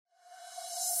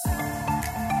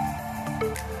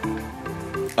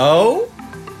Oh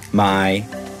my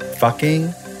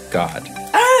fucking God.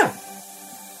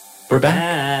 We're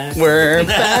back. We're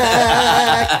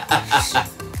back.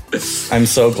 I'm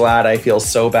so glad. I feel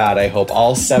so bad. I hope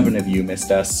all 7 of you missed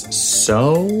us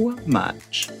so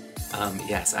much.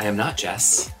 Yes, I am not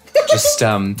Jess. Just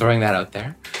throwing that out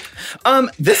there.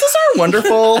 This is our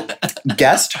wonderful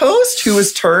guest host who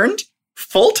has turned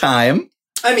full-time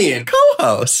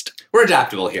co-host. We're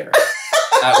adaptable here.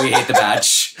 We hate the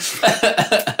batch.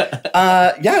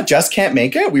 Yeah, Jess can't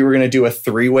make it. We were going to do a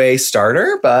 3-way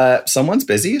starter, but someone's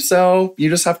busy, so you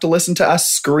just have to listen to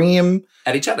us scream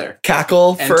at each other,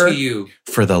 cackle and to you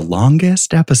for the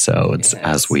longest episodes, yes,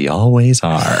 as we always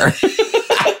are.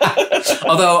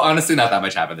 Although honestly, not that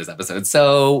much happened this episode,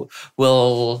 so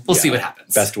we'll see what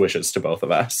happens. Best wishes to both of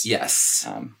us. Yes.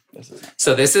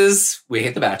 This is We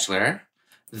Hate the Bachelor.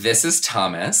 This is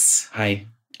Thomas. Hi.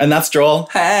 And that's Joel.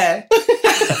 Hey.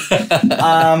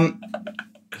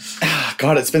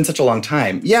 God, it's been such a long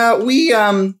time. Yeah, we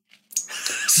sat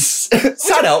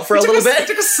out for a little bit.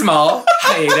 Took a small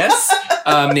hiatus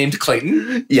named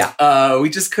Clayton. Yeah. We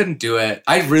just couldn't do it.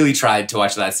 I really tried to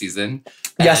watch that season.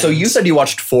 Yeah, so you said you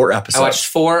watched 4 episodes. I watched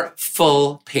 4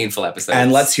 full, painful episodes.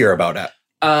 And let's hear about it.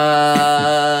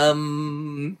 I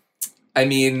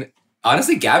mean,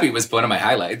 honestly, Gabby was one of my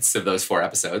highlights of those 4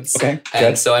 episodes. Okay,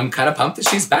 and good. so I'm kind of pumped that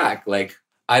she's back. Like,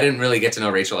 I didn't really get to know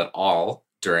Rachel at all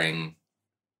during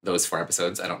those 4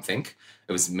 episodes, I don't think.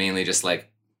 It was mainly just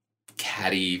like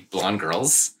catty blonde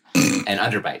girls and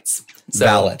underbites. So,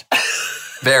 valid.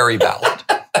 Very valid.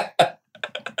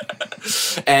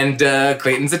 And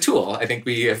Clayton's a tool. I think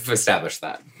we have established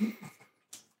that.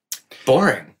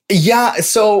 Boring. Yeah,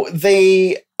 so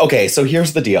so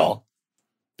here's the deal.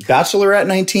 Bachelorette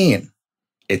 19.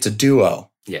 It's a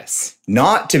duo. Yes.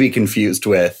 Not to be confused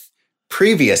with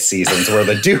previous seasons where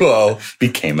the duo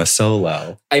became a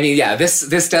solo. I mean, yeah,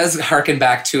 this does harken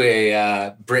back to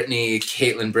a Brittany,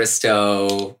 Caitlin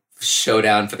Bristow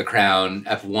showdown for the crown,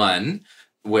 Ep 1,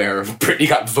 where Brittany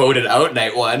got voted out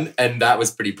night 1, and that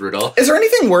was pretty brutal. Is there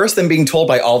anything worse than being told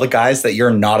by all the guys that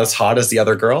you're not as hot as the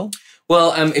other girl?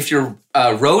 Well, if you're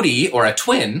a roadie or a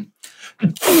twin,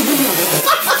 basically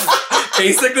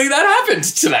that happened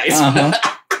tonight.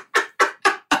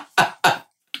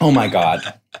 Oh my God.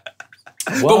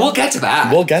 Well, but we'll get to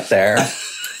that. We'll get there.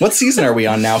 What season are we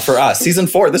on now for us? Season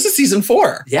 4. This is season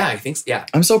 4. Yeah, I think so. Yeah.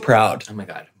 I'm so proud. Oh my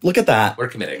God. Look at that. We're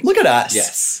committing. Look at us.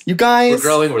 Yes. You guys. We're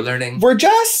growing. We're learning. We're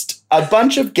just a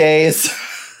bunch of gays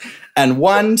and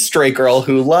one straight girl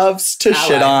who loves to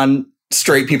shit on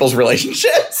straight people's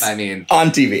relationships. I mean.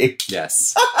 On TV.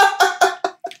 Yes.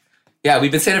 Yeah,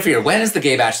 we've been saying it for a year. When is the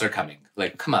gay bachelor coming?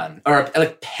 Like, come on. Or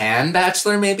like Pan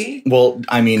Bachelor, maybe? Well,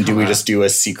 I mean, do we just do a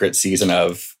secret season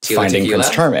of Tila Finding Tequila?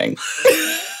 Prince Charming?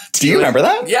 Do you remember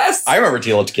that? Yes. I remember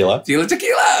Tila Tequila. Tila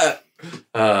Tequila.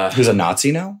 Who's a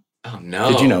Nazi now? Oh,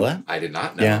 no. Did you know that? I did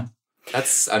not know. Yeah.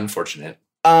 That's unfortunate.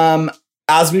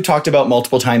 As we've talked about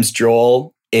multiple times,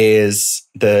 Joel is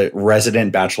the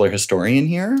resident Bachelor historian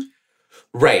here.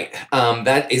 Right.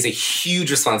 That is a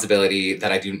huge responsibility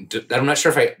that I'm not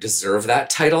sure if I deserve that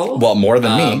title. Well, more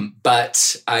than me.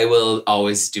 But I will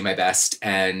always do my best,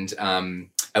 and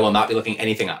I will not be looking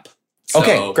anything up. So,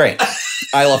 okay, great.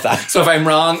 I love that. So if I'm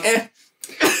wrong,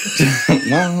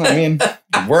 Well, I mean,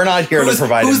 we're not here to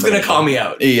provide Who's going to call me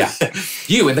out? Yeah.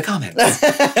 You in the comments.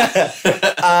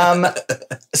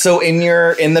 So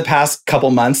in the past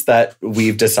couple months that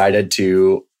we've decided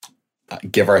to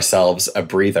give ourselves a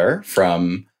breather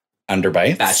from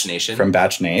Underbites. Batch Nation. From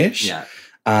Batch Nation.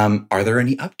 Yeah. Are there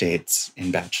any updates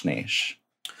in Batch Nation?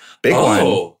 Big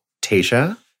one.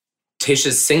 Tayshia.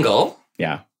 Tayshia's single.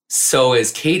 Yeah. So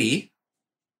is Katie.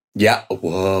 Yeah.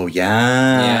 Whoa,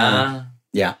 yeah. Yeah.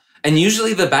 Yeah. And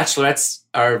usually the bachelorettes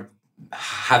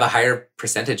have a higher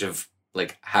percentage of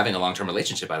like having a long-term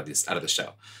relationship out of the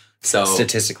show. So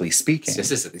statistically speaking,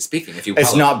 if you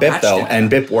it's not BIP though,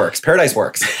 and BIP works. Paradise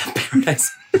works.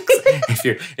 Paradise works.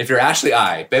 If you're Ashley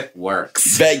I, BIP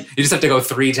works. You just have to go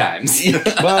 3 times.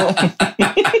 Well,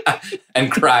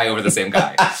 and cry over the same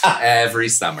guy every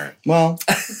summer. Well,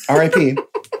 R.I.P.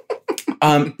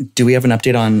 Do we have an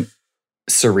update on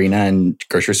Serena and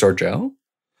Grocery Store Joe?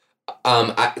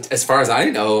 As far as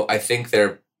I know, I think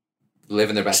they're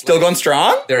living their best. Still going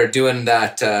strong? They're doing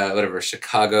that,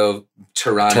 Chicago,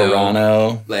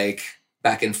 Toronto, like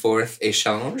back and forth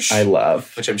échange. I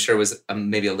love. Which I'm sure was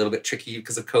maybe a little bit tricky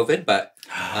because of COVID, but,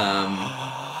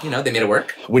 they made it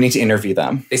work. We need to interview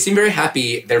them. They seem very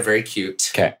happy. They're very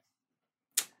cute. Okay.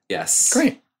 Yes.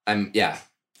 Great. I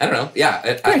don't know.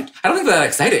 Yeah. I don't think they're that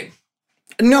exciting.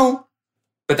 No.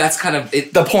 But that's kind of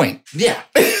it. The point. Yeah.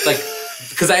 Like,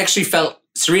 because I actually felt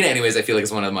Serena, anyways, I feel like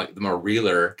is one of the more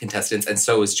realer contestants, and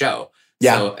so is Joe.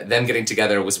 Yeah. So them getting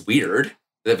together was weird.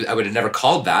 I would have never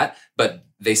called that, but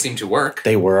they seem to work.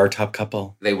 They were our top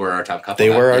couple. They were our top couple.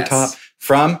 They were our top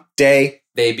from day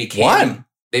They became one.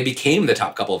 They became the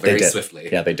top couple very swiftly.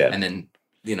 Yeah, they did. And then,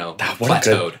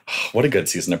 plateaued. What a good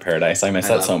season of Paradise. I miss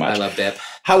that so much. I loved it.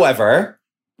 However,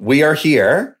 we are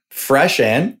here, fresh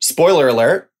in. Spoiler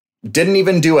alert. Didn't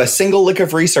even do a single lick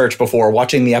of research before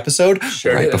watching the episode.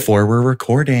 Sure right did. before we're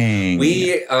recording.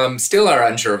 We still are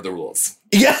unsure of the rules.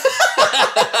 Yeah.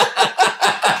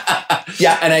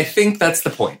 Yeah, and I think that's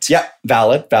the point. Yeah,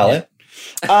 valid.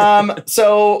 Yeah.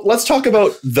 So let's talk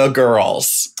about the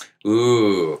girls.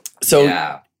 Ooh. So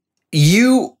yeah.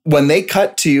 when they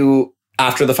cut to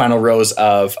after the final rose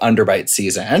of Underbite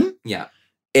season, Yeah.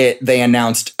 They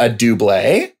announced a double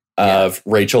of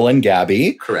Rachel and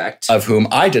Gabby, Correct. of whom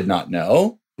I did not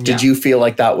know. Did you feel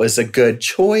like that was a good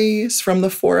choice from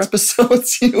the 4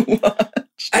 episodes you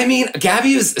watched? I mean,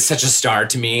 Gabby was such a star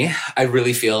to me. I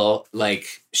really feel like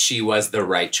she was the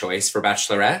right choice for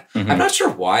Bachelorette. Mm-hmm. I'm not sure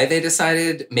why they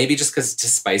decided. Maybe just because to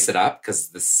spice it up, because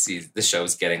the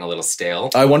show's getting a little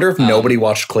stale. I wonder if nobody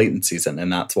watched Clayton season,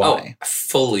 and that's why. Oh,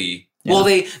 fully. Yeah. Well,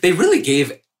 they really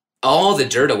gave all the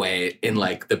dirt away in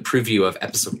like the preview of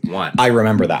episode 1. I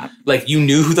remember that. Like you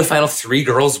knew who the final 3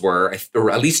 girls were,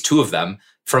 or at least 2 of them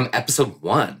from episode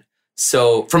 1.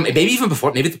 So from maybe even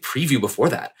before, maybe the preview before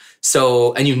that.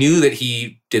 So, and you knew that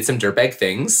he did some dirtbag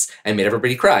things and made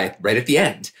everybody cry right at the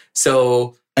end.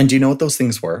 So, and do you know what those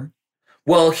things were?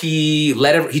 well, he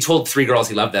told 3 girls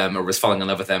he loved them or was falling in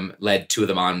love with them, led 2 of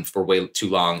them on for way too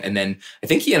long. And then I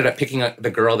think he ended up picking up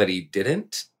the girl that he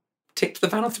didn't take to the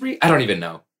final 3. I don't even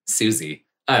know. Susie.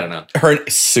 I don't know. Her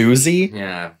Susie?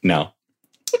 Yeah. No.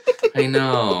 I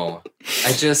know.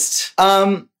 I just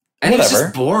And it's whatever.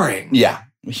 just boring. Yeah.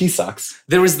 He sucks.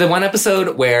 There was the one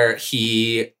episode where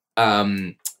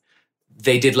they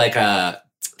did like a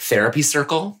therapy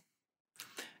circle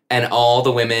and all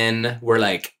the women were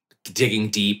like digging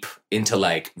deep into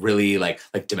like really like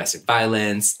domestic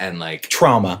violence and like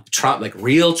Trauma. like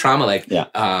real trauma, like Yeah.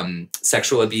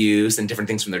 sexual abuse and different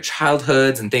things from their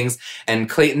childhoods and things. And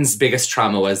Clayton's biggest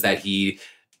trauma was that he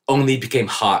only became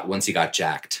hot once he got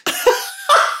jacked.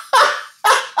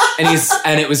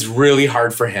 and it was really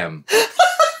hard for him.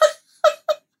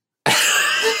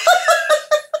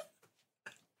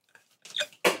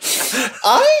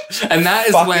 And that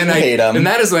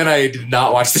is when I did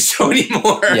not watch the show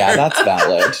anymore. Yeah, that's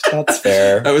valid. That's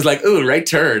fair. I was like, ooh, right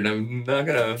turn. I'm not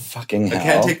gonna Fucking hell. I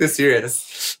can't take this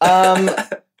serious.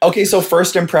 Okay, so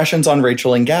first impressions on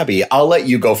Rachel and Gabby. I'll let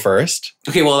you go first.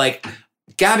 Okay, well, like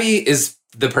Gabby is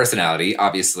the personality,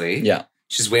 obviously. Yeah.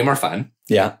 She's way more fun.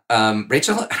 Yeah.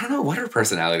 Rachel, I don't know what her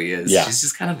personality is. Yeah. She's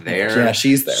just kind of there. Yeah,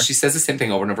 she's there. She says the same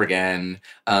thing over and over again.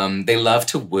 They love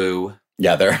to woo.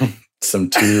 Yeah, they're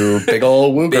some 2 big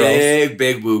old woo girls.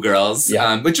 Big woo girls.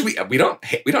 Yeah. Which we don't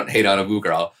hate on a woo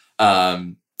girl. But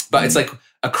it's like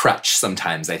a crutch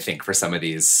sometimes, I think, for some of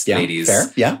these ladies.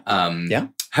 Fair. Yeah. Yeah.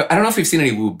 I don't know if we've seen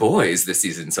any woo boys this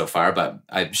season so far, but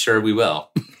I'm sure we will.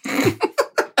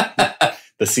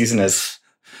 The season is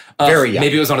very young.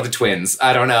 Maybe it was one of the twins.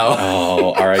 I don't know.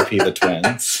 Oh, R.I.P. the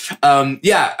twins.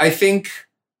 Yeah, I think,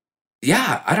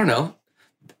 I don't know.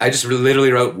 I just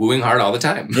literally wrote wooing hard all the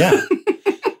time. Yeah.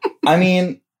 I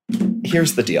mean,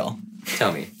 here's the deal.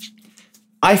 Tell me.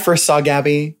 I first saw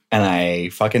Gabby and I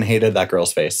fucking hated that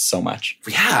girl's face so much.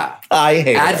 Yeah. I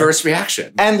hated Adverse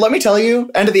reaction. And let me tell you,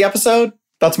 end of the episode,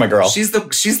 that's my girl. She's the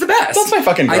best. That's my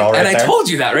fucking girl right there. And I told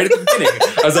you that right at the beginning.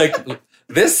 I was like,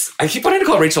 I keep wanting to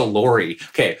call Rachel Lori.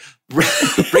 Okay.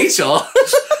 Rachel.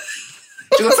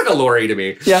 She looks like a Lori to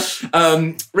me. Yeah.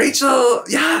 Rachel,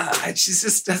 she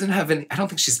just doesn't have any, I don't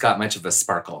think she's got much of a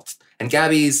sparkle. And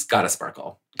Gabby's got a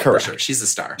sparkle. Correct. For sure. She's a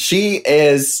star. She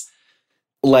is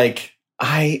like,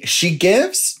 she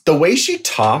gives the way she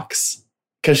talks,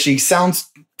 because she sounds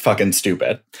fucking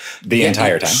stupid the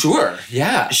entire time. Sure.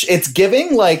 Yeah. It's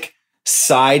giving like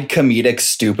side comedic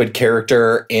stupid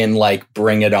character in like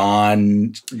Bring It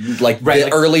On, like the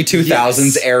early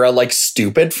 2000s era, like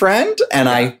stupid friend. And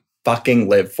I fucking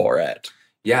live for it.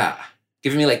 Yeah.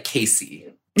 Giving me like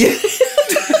Casey.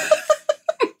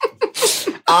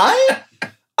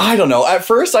 I don't know. At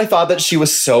first, I thought that she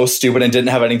was so stupid and didn't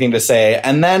have anything to say.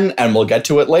 And then, and we'll get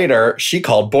to it later, she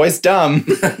called boys dumb.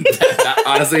 That,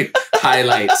 honestly,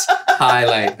 highlight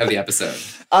of the episode.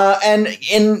 And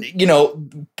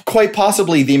in, quite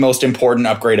possibly the most important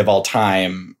upgrade of all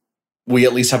time, we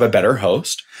at least have a better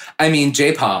host. I mean,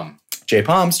 J-Palm.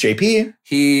 J-Palms, JP.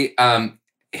 He,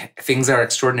 things are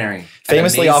extraordinary.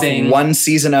 Famously off one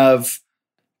season of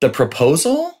The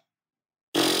Proposal.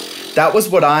 That was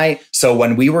so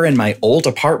when we were in my old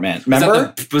apartment,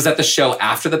 remember? Was that the show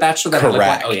after The Bachelor?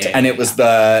 Correct. And it was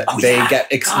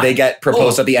they get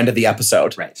proposed at the end of the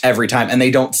episode every time, and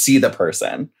they don't see the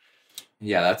person.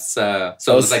 Yeah, that's so it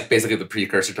was like basically the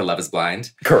precursor to Love is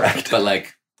Blind. Correct. But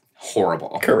like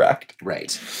horrible. Correct.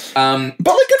 Right. But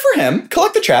like good for him.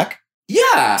 Collect the check.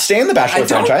 Yeah. Stay in the Bachelor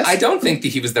franchise. I don't think that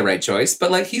he was the right choice,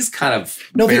 but like he's kind of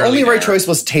no, the only right choice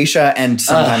was Tayshia and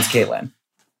sometimes Caitlyn.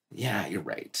 Yeah, you're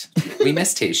right. We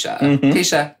miss Tayshia.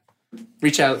 Tayshia,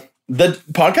 reach out. The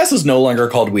podcast is no longer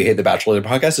called We Hate the Bachelor. The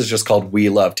podcast is just called We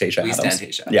Love Tayshia Adams. We stand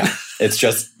Tayshia. Yeah, it's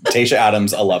just Tayshia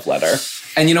Adams, a love letter.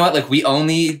 And you know what? Like, we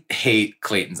only hate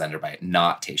Clayton's underbite,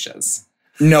 not Tayshia's.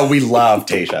 No, we love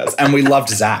Tayshia's. And we loved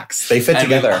Zach's. They fit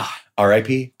together.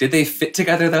 R.I.P. Did they fit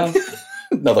together, though?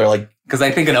 No, they're like... Because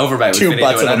I think an overbite would two fit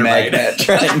butts into of an a underbite. magnet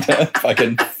trying to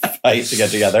fucking fight to get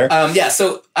together. Yeah,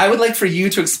 so I would like for you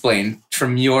to explain,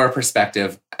 from your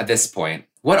perspective at this point,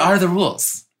 what are the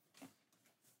rules?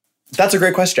 That's a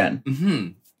great question.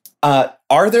 Mm-hmm.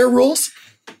 Are there rules?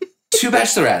 2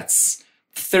 bachelorettes,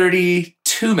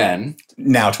 32 men.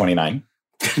 Now 29.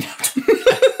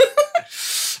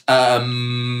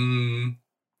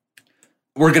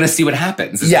 We're going to see what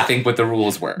happens, is I think what the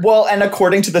rules were. Well, and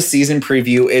according to the season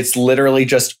preview, it's literally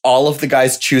just all of the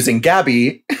guys choosing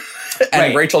Gabby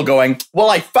and Rachel going, well,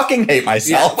 I fucking hate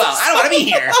myself. Yeah, well, I don't want to be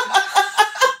here.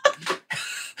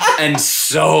 And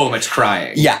so much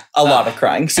crying. Yeah, a lot of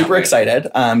crying. Super excited.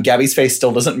 Gabby's face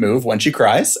still doesn't move when she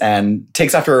cries and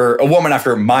takes after a woman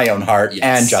after my own heart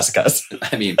and Jessica's.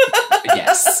 I mean,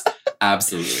 yes,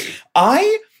 absolutely.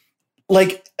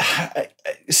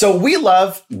 So we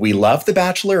love The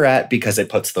Bachelorette because it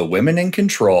puts the women in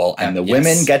control and the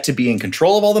women get to be in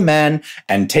control of all the men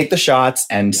and take the shots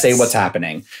and say what's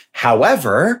happening.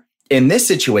 However, in this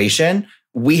situation,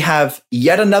 we have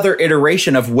yet another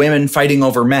iteration of women fighting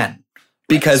over men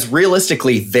because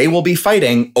realistically, they will be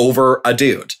fighting over a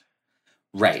dude.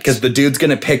 Right. Because the dude's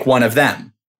going to pick one of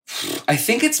them. I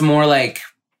think it's more like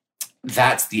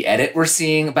that's the edit we're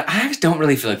seeing, but I don't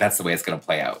really feel like that's the way it's going to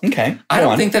play out. Okay. I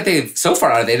don't think that they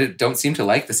don't seem to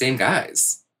like the same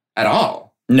guys at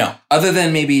all. No. Other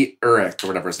than maybe Eric or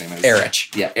whatever his name is.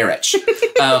 Erich. Yeah, Erich.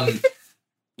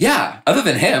 Yeah, other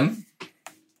than him,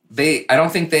 I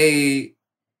don't think they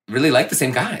really like the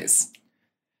same guys.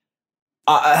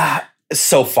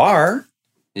 So far.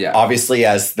 Yeah. Obviously,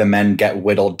 as the men get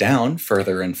whittled down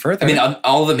further and further. I mean,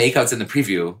 all the makeouts in the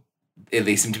preview,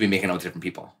 they seem to be making out with different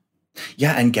people.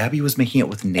 Yeah, and Gabby was making it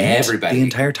with Nate everybody the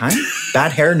entire time.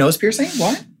 Bad hair, nose piercing.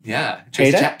 What? Yeah,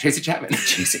 Tracy Chapman.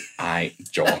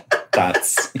 Joel.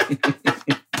 That's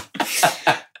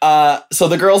so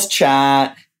the girls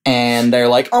chat and they're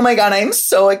like, "Oh my god, I'm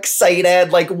so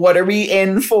excited! Like, what are we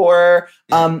in for?"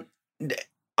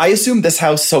 I assume this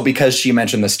house. So because she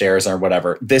mentioned the stairs or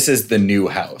whatever, this is the new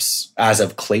house as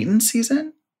of Clayton's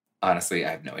season. Honestly,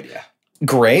 I have no idea.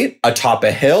 Great, atop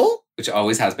a hill, which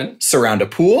always has been, surround a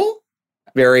pool.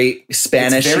 Very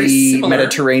Spanish-y,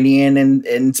 Mediterranean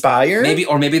inspired.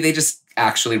 Maybe they just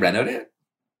actually renovated it.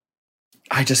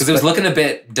 Because it was looking a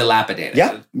bit dilapidated.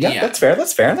 Yeah, that's fair.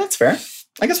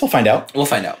 I guess we'll find out.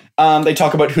 They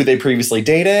talk about who they previously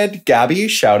dated. Gabby,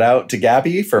 shout out to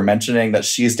Gabby for mentioning that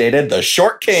she's dated the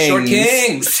Short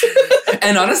Kings.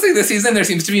 And honestly, this season there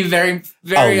seems to be very,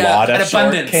 very an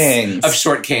abundance of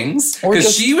Short Kings.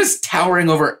 Because she was towering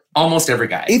over almost every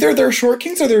guy. Either they're Short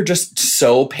Kings or they're just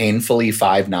so painfully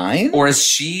 5'9". Or is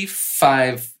she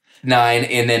 5'9"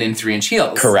 and then in 3-inch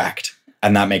heels? Correct.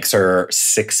 And that makes her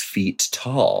 6 feet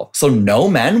tall. So no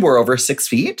men were over 6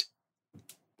 feet?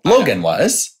 Logan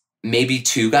was. Maybe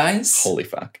 2 guys. Holy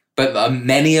fuck. But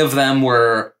many of them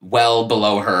were well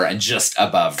below her and just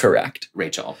above Correct.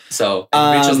 Rachel. So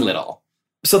Rachel's little.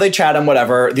 So they chat and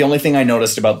whatever. The only thing I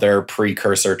noticed about their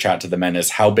precursor chat to the men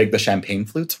is how big the champagne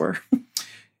flutes were.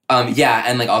 Yeah,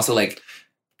 and also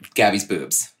Gabby's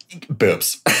boobs.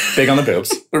 Boobs. Big on the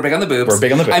boobs. We're big on the boobs.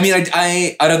 I mean,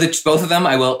 I out of both of them,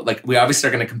 I will we obviously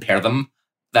are going to compare them.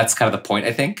 That's kind of the point,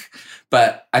 I think.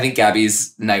 But I think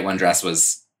Gabby's night one dress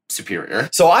was superior.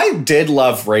 So I did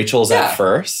love Rachel's at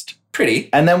first. Pretty.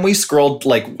 And then we scrolled,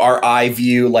 our eye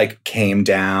view came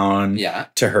down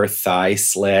to her thigh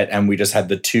slit, and we just had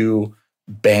the 2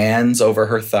 bands over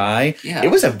her thigh. Yeah.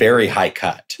 It was a very high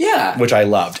cut. Yeah. Which I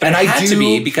loved. But it had to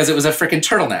be because it was a freaking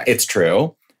turtleneck. It's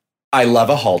true. I love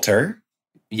a halter.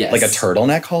 Yes. Like a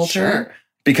turtleneck halter. Sure.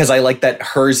 Because I like that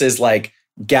hers is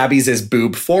Gabby's is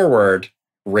boob forward,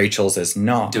 Rachel's is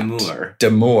not. Demure.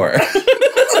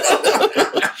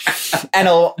 And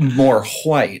a more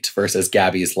white versus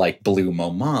Gabby's like blue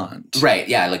Momont. Right,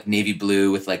 yeah, like navy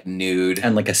blue with like nude.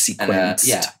 And like a sequence.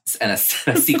 And a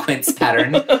sequence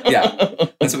pattern. Yeah,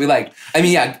 that's what we like. I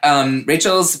mean, yeah,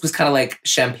 Rachel's was kind of like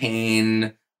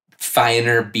champagne,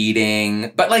 finer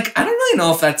beading. But like, I don't really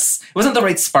know if it wasn't the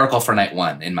right sparkle for night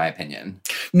one, in my opinion.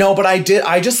 No, but I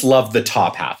just loved the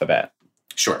top half of it.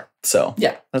 Sure. So,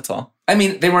 yeah, that's all. I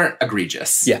mean, they weren't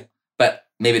egregious. Yeah. But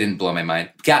maybe it didn't blow my mind.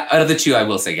 Out of the two, I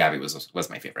will say Gabby was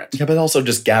my favorite. Yeah, but also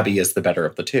just Gabby is the better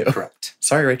of the two. Correct.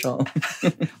 Sorry, Rachel.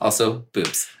 Also,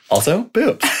 boobs. Also,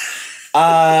 boobs.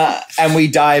 And we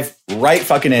dive right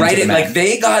fucking into the men. Like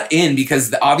they got in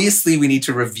because obviously we need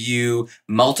to review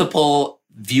multiple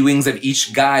viewings of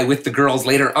each guy with the girls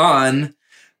later on.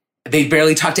 They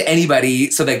barely talked to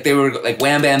anybody. So like they were like,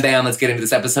 wham, bam, bam, let's get into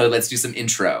this episode. Let's do some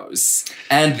intros.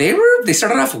 And they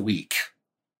started off weak.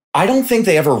 I don't think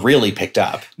they ever really picked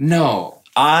up. No.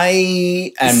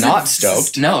 I am not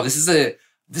stoked. This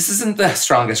isn't the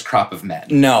strongest crop of men.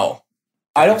 No.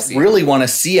 I don't really want to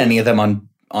see any of them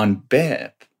on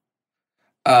BIP.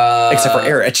 Except for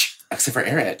Erich.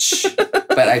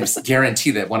 But I just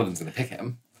guarantee that one of them's going to pick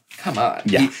him. Come on.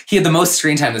 Yeah. He had the most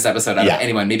screen time this episode out of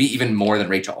anyone, maybe even more than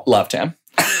Rachel. Loved him.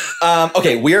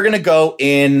 Okay, we are going to go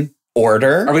in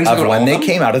order of when they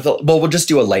came out of the... Well, we'll just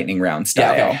do a lightning round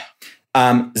style. Yeah, okay.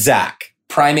 Zach.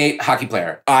 Primate hockey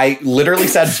player. I literally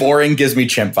said boring gives me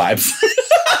chimp vibes.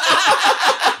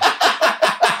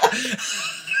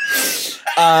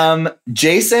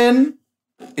 Jason.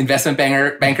 Investment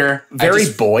banker. Very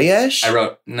boyish. I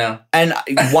wrote, no. And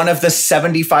one of the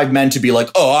 75 men to be like,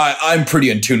 oh, I'm pretty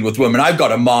in tune with women. I've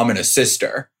got a mom and a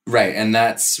sister. Right. And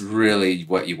that's really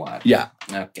what you want. Yeah.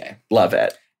 Okay. Love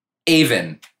it.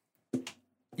 Avon.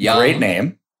 Young.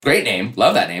 Great name.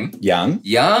 Love that name. Young.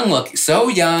 Look, so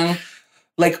young.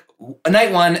 Like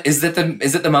night one, is it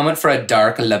the moment for a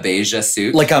dark La Beija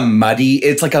suit?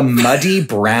 It's like a muddy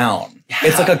brown. Yeah.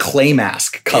 It's like a clay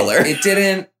mask color.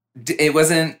 It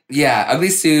wasn't, ugly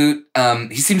suit.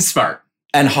 He seemed smart.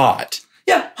 And hot.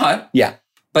 Yeah, hot. Yeah.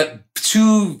 But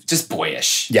too just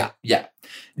boyish. Yeah. Yeah.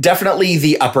 Definitely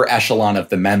the upper echelon of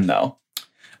the men, though.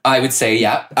 I would say,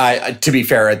 yeah. To be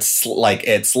fair, it's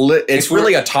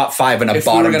really a top 5 and a bottom 50. If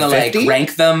we were going to like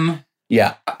rank them.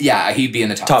 Yeah. Yeah, he'd be in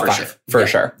the top 5. For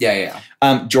sure. Yeah.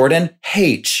 Jordan,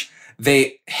 H.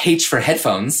 They H for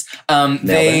headphones.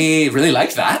 They really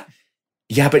liked that.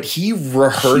 Yeah, but he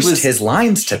rehearsed his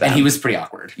lines to them. And he was pretty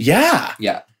awkward. Yeah.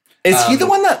 Yeah. Is he the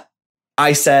one that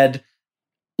I said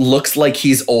looks like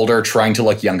he's older trying to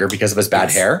look younger because of his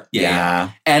bad hair?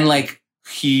 Yeah. And like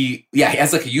he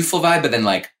has like a youthful vibe, but then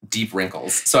like deep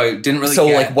wrinkles. So I didn't really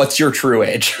get. Like, what's your true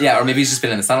age? Yeah, or maybe he's just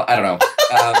been in the sun. I don't know.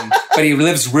 But he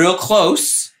lives real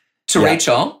close to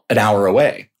Rachel. An hour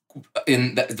away.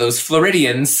 In those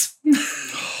Floridians.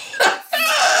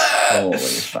 Holy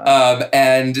fuck.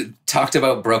 And talked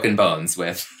about broken bones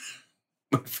with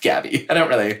Gabby.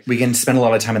 We can spend a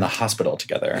lot of time in the hospital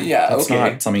together. Yeah, That's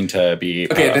not something to be...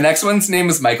 Okay, the next one's name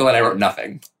was Michael, and I wrote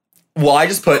nothing. Well, I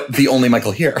just put the only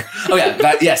Michael here. Oh, yeah.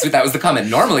 That was the comment.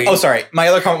 Normally... Oh, sorry. My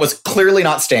other comment was clearly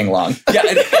not staying long. Yeah,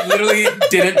 it literally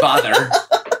didn't bother.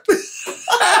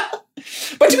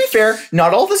 But to be fair,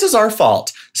 not all this is our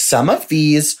fault. Some of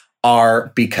these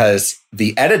are because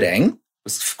the editing...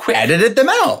 was quick. Edited them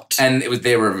out. And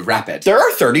they were rapid. There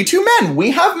are 32 men.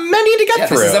 We have many to get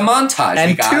through. This is a montage.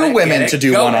 And 2 women to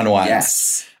do one-on-ones.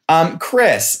 Yes.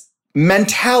 Chris,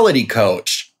 mentality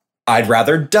coach. I'd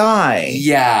rather die.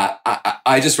 Yeah.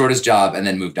 I just wrote his job and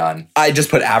then moved on. I just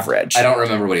put average. I don't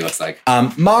remember what he looks like.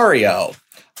 Mario.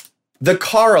 The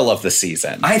Carl of the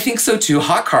season. I think so too.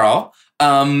 Hot Carl.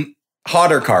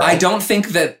 Hotter Carl. I don't think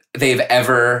that they've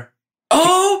ever...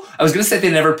 Oh, I was going to say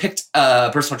they never picked a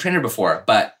personal trainer before,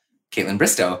 but Caitlin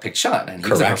Bristow picked Sean, and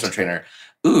he was a personal trainer.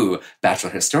 Ooh, Bachelor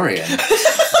historian.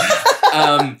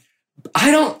 I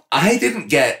didn't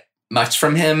get much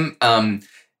from him.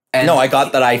 No, I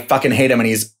got that I fucking hate him and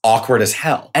he's awkward as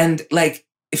hell. And like,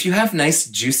 if you have nice,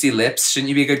 juicy lips, shouldn't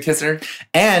you be a good kisser?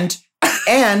 And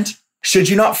should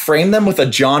you not frame them with a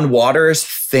John Waters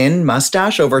thin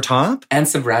mustache over top? And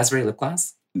some raspberry lip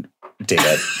gloss?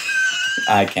 David.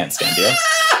 I can't stand you.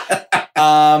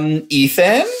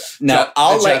 Ethan? No,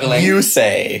 I'll let you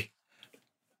say.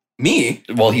 Me?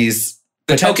 Well, he's...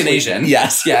 The token Asian.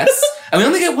 Yes. And we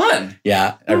only get one.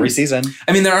 Yeah, every season.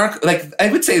 I mean, there are, like,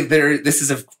 I would say this is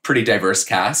a pretty diverse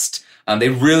cast. They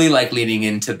really like leaning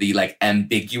into the, like,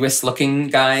 ambiguous-looking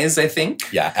guys, I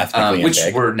think. Yeah, ethnically which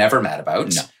we're never mad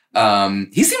about. No.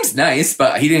 He seems nice,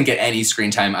 but he didn't get any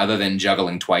screen time other than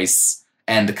juggling twice.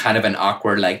 And kind of an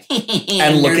awkward, like...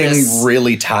 and looking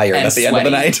really tired at the end of the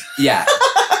night. Yeah.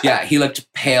 Yeah, he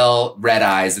looked pale, red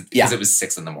eyes because it was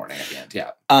 6 a.m. at the end.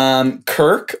 Yeah.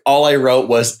 Kirk, all I wrote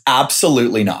was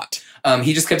absolutely not.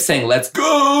 He just kept saying, let's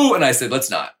go. And I said, let's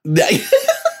not.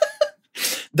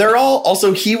 They're all,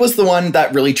 also, he was the one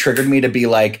that really triggered me to be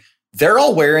like, they're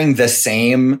all wearing the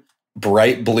same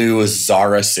bright blue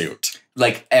Zara suit.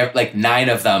 Like 9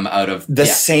 of them out of the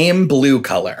same blue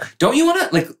color. Don't you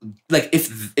want to like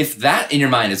if that in your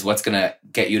mind is what's gonna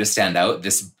get you to stand out,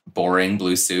 this boring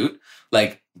blue suit,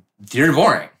 like you're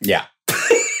boring. Yeah.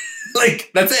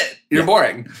 Like that's it. You're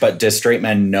boring. But do straight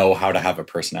men know how to have a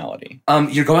personality?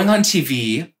 You're going on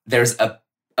TV. There's a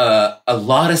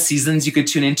lot of seasons you could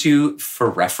tune into for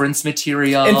reference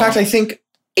material. In fact, I think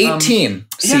 18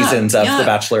 seasons of The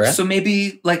Bachelorette. So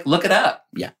maybe like look it up.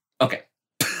 Yeah. Okay.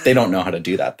 They don't know how to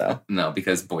do that though. No,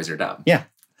 because boys are dumb. Yeah.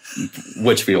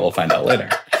 Which we will find out later.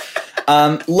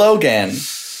 Logan.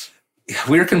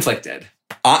 We're conflicted.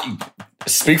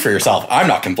 Speak for yourself. I'm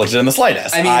not conflicted in the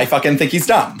slightest. I mean, I fucking think he's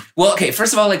dumb. Well, okay,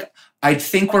 first of all, like, I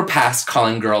think we're past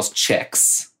calling girls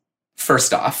chicks,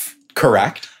 first off.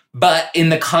 Correct. But in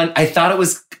the I thought it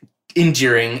was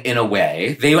endearing in a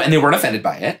way. They weren't offended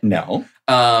by it. No.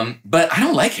 But I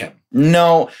don't like him.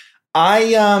 No.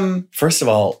 First of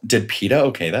all, did PETA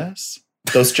okay this?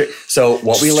 So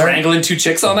what we learned, strangling 2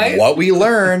 chicks all night? What we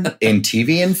learned in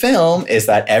TV and film is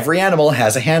that every animal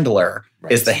has a handler.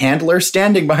 Right. Is the handler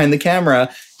standing behind the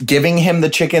camera, giving him the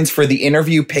chickens for the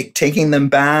interview, taking them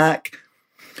back?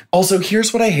 Also,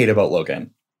 here's what I hate about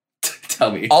Logan.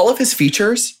 Tell me. All of his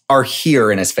features are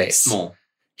here in his face. Small.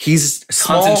 He's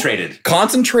small,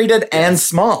 concentrated and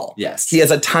small. Yes. He has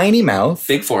a tiny mouth.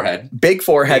 Big forehead, big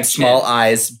small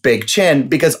eyes, big chin,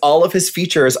 because all of his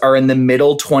features are in the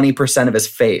middle 20% of his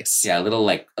face. Yeah, a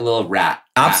little rat.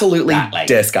 Absolutely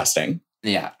disgusting.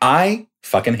 Yeah. I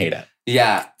fucking hate it.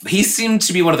 Yeah. He seemed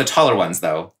to be one of the taller ones,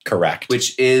 though. Correct.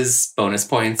 Which is bonus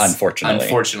points.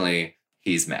 Unfortunately,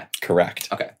 he's meh. Correct.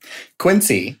 Okay.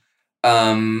 Quincy.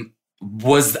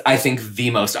 Was, I think, the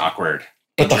most awkward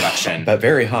introduction. But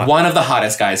very hot. One of the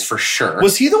hottest guys for sure.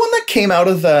 Was he the one that came out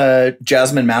of the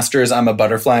Jasmine Masters, I'm a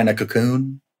Butterfly in a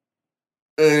Cocoon?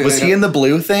 Was he in the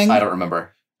blue thing? I don't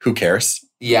remember. Who cares?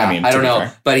 Yeah, I don't know.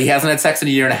 Fair. But he hasn't had sex in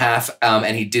a year and a half,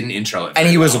 and he didn't intro it. And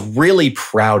he was really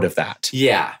proud of that.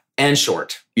 Yeah, and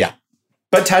short. Yeah.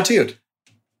 But tattooed.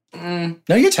 No,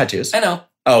 you had tattoos. I know.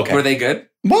 Oh, okay. Were they good?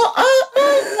 Well,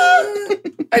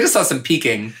 I just saw some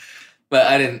peeking, but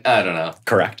I don't know.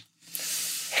 Correct.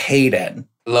 Hayden.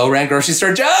 Low rent grocery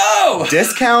store Joe.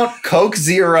 Discount Coke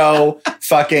Zero.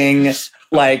 Fucking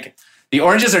like. The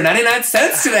oranges are 99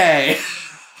 cents today.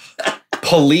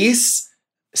 Police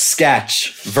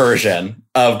sketch version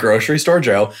of Grocery Store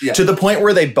Joe to the point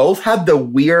where they both had the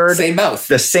weird same mouth,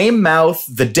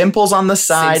 the dimples on the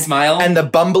side, same smile, and the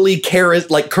bumbly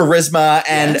charisma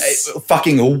and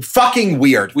fucking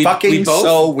weird. We both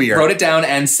so weird. Wrote it down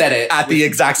and said it at the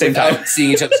exact same time,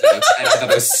 seeing each other's notes, and I thought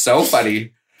that was so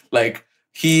funny. Like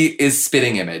he is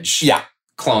spitting image. Yeah,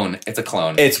 clone. It's a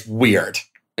clone. It's weird.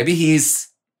 Maybe he's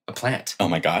a plant. Oh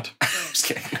my god. Just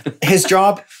kidding. His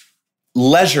job.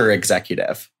 Leisure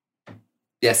executive.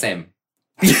 Yeah, same.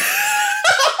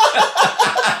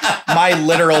 My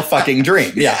literal fucking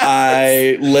dream. Yeah,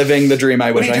 I living the dream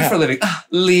I wish I had. What do you do for a living?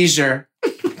 Leisure.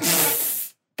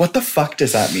 What the fuck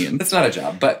does that mean? It's not a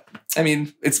job, but I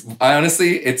mean, it's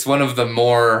one of the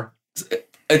more,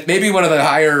 maybe one of the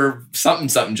higher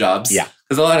something jobs. Yeah.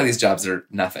 Because a lot of these jobs are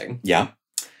nothing. Yeah.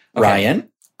 Okay. Ryan.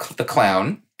 The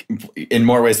clown. In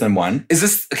more ways than one. Is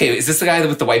this the guy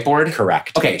with the whiteboard?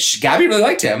 Correct. Okay, Gabby really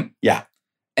liked him. Yeah.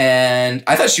 And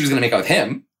I thought she was going to make out with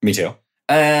him. Me too.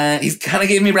 He's kind of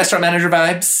gave me restaurant manager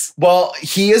vibes. Well,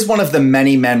 he is one of the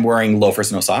many men wearing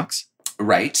loafers, no socks.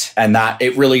 Right. And that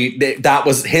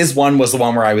was his one was the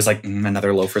one where I was like,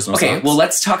 another loafers, no socks. Okay, well,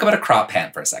 let's talk about a crop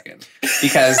pant for a second.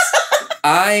 Because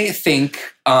I think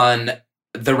on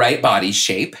the right body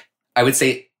shape, I would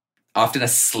say often a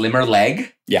slimmer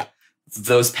leg. Yeah.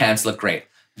 Those pants look great.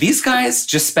 These guys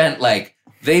just spent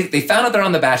they found out they're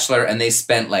on The Bachelor and they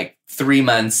spent 3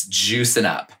 months juicing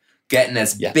up, getting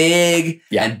as big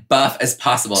and buff as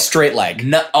possible. Straight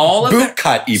leg. Boot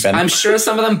cut even. I'm sure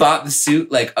some of them bought the suit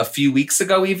a few weeks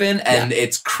ago even, and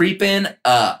it's creeping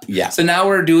up. Yeah. So now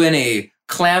we're doing a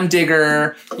clam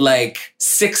digger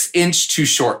 6-inch too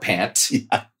short pant.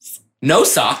 Yes. No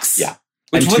socks. Yeah.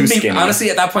 Which would be honestly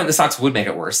at that point the socks would make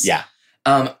it worse. Yeah.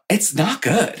 It's not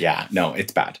good. Yeah, no,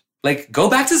 it's bad. Go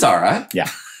back to Zara. Yeah.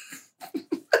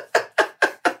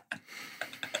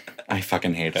 I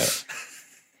fucking hate it.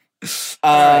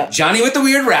 Johnny with the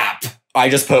weird rap. I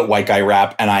just put white guy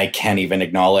rap and I can't even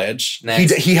acknowledge.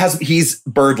 Next. He's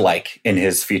bird-like in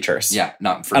his features. Yeah,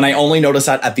 not for And me. I only noticed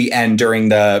that at the end during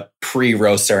the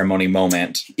pre-rose ceremony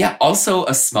moment. Yeah, also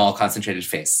a small concentrated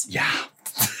face. Yeah.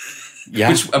 Yeah.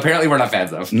 Which apparently we're not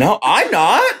fans of. No, I'm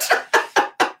not.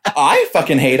 I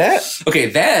fucking hate it. Okay,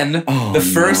 then Oh, the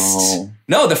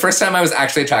first time I was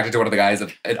actually attracted to one of the guys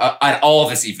at all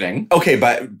this evening. Okay,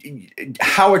 but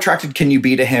how attracted can you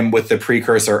be to him with the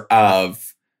precursor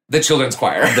of The children's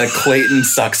choir. the Clayton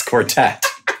Sucks Quartet?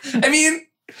 I mean,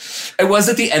 it was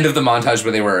at the end of the montage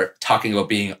where they were talking about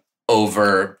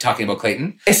talking about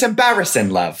Clayton. It's embarrassing,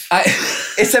 love.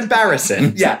 It's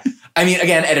embarrassing. Yeah. I mean,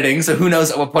 again, editing, so who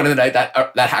knows at what point of the night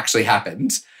that actually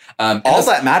happened. All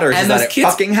that matters is that it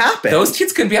fucking happened. Those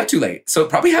kids couldn't be up too late. So it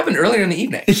probably happened earlier in the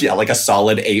evening. Yeah, like a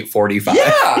solid 8:45.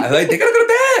 Yeah, like they gotta go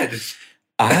to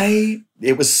bed.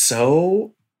 It was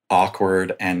so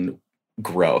awkward and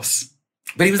gross.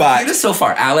 But he was the cutest so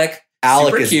far. Alec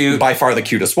Alec super is cute. by far the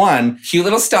cutest one. Cute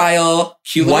little style.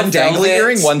 Cute One little dangly velvet,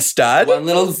 earring, one stud. One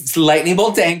little lightning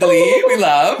bolt dangly. We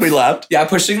love. We loved. Yeah,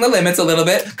 pushing the limits a little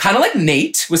bit. Kind of like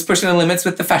Nate was pushing the limits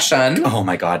with the fashion. Oh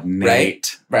my God,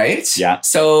 Nate. Right? Yeah.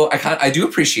 So I do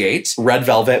appreciate. Red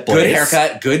velvet blaze. Good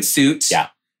haircut, good suit. Yeah.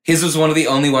 His was one of the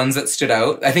only ones that stood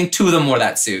out. I think two of them wore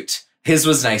that suit. His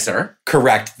was nicer.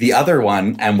 Correct. The other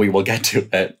one, and we will get to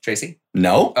it. Tracy?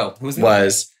 No. Oh, who was the other?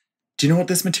 Do you know what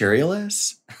this material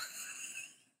is?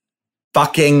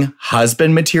 Fucking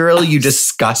husband material, you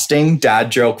disgusting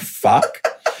dad joke fuck.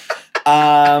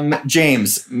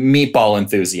 James, meatball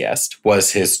enthusiast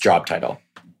was his job title.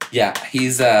 Yeah,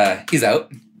 he's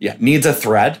out. Yeah, needs a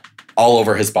thread all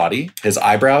over his body, his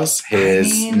eyebrows,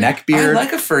 his neck beard. I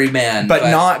like a furry man, but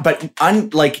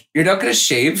you're not gonna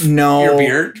shave your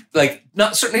beard. Like,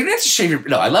 not certainly you don't have to shave your.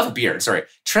 No, I love a beard. Sorry,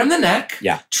 trim the neck.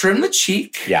 Yeah, trim the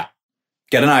cheek. Yeah.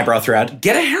 Get an eyebrow thread.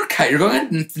 Get a haircut. You're going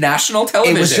on national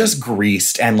television. It was just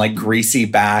greased and like greasy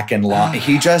back and long.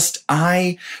 Sidebar.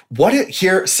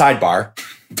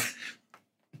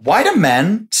 Why do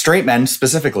men, straight men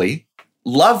specifically,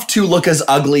 love to look as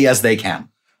ugly as they can?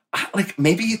 Like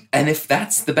maybe, and if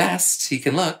that's the best he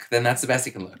can look, then that's the best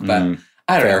he can look. But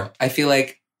I don't know. I feel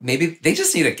like maybe they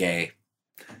just need a gay.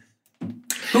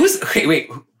 Who was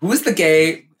the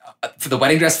gay for the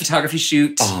wedding dress photography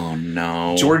shoot? Oh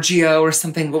no, Giorgio or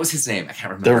something. What was his name? I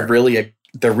can't remember.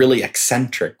 The really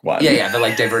eccentric one. Yeah, the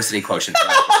like diversity quotient.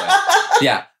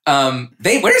 Yeah.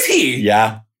 Where's he?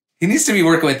 Yeah. He needs to be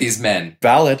working with these men.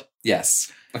 Valid.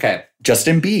 Yes. Okay.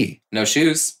 Justin B. No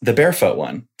shoes. The barefoot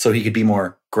one, so he could be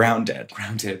more grounded.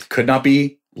 Could not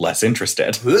be less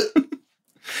interested.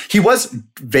 He was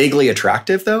vaguely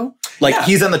attractive though. Like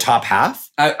he's in the top half.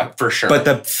 For sure. But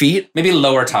the feet. Maybe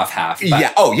lower top half.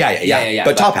 Yeah. Oh, yeah.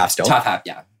 But top half still. Top half,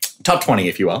 yeah. Top 20,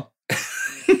 if you will.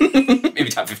 Maybe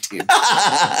top 15.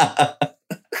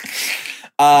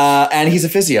 And he's a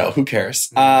physio. Who cares?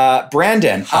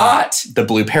 Brandon. Hot. The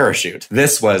blue parachute.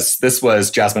 This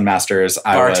was Jasmine Masters.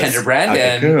 Bartender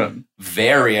Brandon.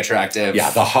 Very attractive.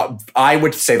 Yeah. I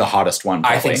would say the hottest one.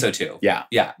 Probably. I think so too. Yeah.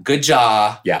 Yeah. Good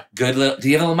jaw. Yeah. Good little. Do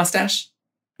you have a little mustache?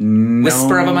 No.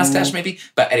 Whisper of a mustache, maybe.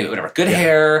 But anyway, whatever. Good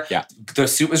hair. Yeah. The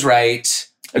suit was right.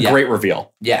 A great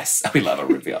reveal. Yes. We love a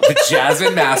reveal. The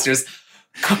Jasmine Masters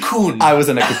cocoon. I was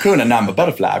in a cocoon and now I'm a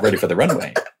butterfly ready for the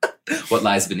runway. What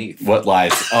lies beneath? What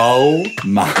lies? Oh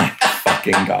my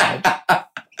fucking God.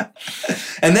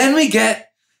 And then we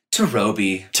get to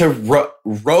Roby.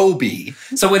 Roby.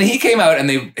 So when he came out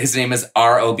and his name is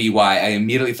Roby, I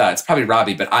immediately thought it's probably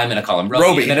Robbie, but I'm going to call him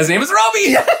Roby. And then his name is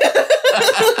Roby.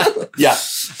 Yeah.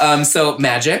 So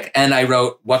magic. And I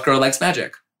wrote, what girl likes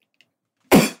magic?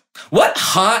 What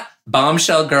hot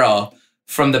bombshell girl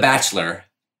from The Bachelor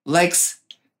likes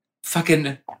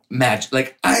fucking magic?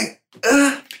 Like,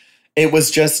 It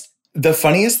was just the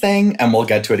funniest thing, and we'll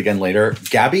get to it again later.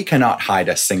 Gabby cannot hide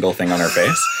a single thing on her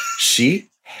face. She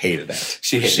hated it.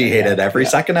 She hated every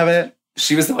second of it.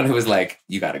 She was the one who was like,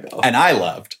 you gotta go. And I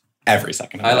loved every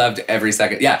second of it. I loved every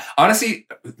second. Yeah. Honestly,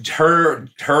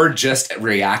 her just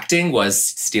reacting was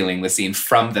stealing the scene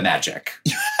from the magic.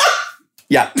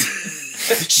 Yeah.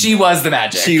 She was the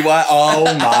magic. She was, oh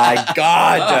my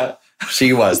God.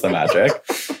 She was the magic.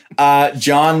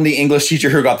 John, the English teacher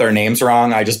who got their names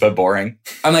wrong, I just put boring.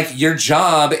 I'm like, your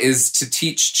job is to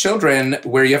teach children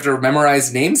where you have to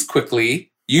memorize names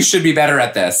quickly. You should be better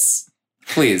at this.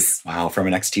 Please. Wow, from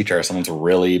an ex-teacher, someone's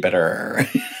really bitter.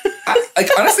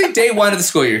 Honestly, day one of the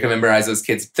school year, you can memorize those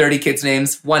kids. 30 kids'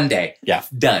 names, one day. Yeah.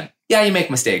 Done. Yeah, you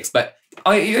make mistakes, but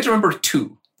you have to remember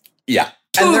 2. Yeah.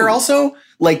 2. And they're also,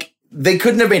 like, they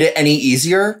couldn't have made it any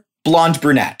easier. Blonde,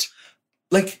 brunette.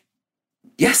 Like,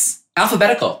 yes.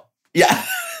 Alphabetical. Yeah.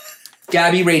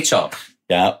 Gabby, Rachel.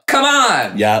 Yeah. Come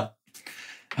on. Yeah.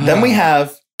 Then we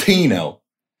have Tino.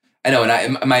 I know,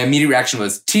 and my immediate reaction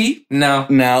was, T? No.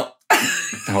 No.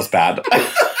 That was bad.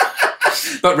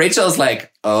 But Rachel's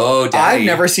like, oh, daddy. I've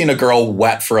never seen a girl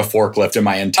wet for a forklift in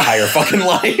my entire fucking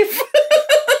life.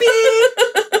 Beep,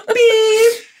 beep,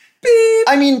 beep.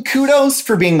 I mean, kudos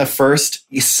for being the first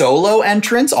solo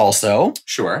entrance also.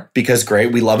 Sure. Because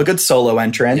great, we love a good solo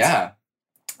entrance. Yeah.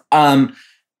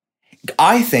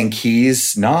 I think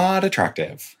he's not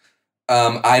attractive.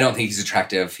 I don't think he's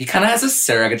attractive. He kind of has a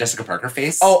Sarah Jessica Parker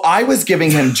face. Oh, I was giving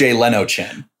him Jay Leno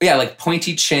chin. Yeah, like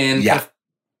pointy chin. Yeah. Kind of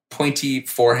pointy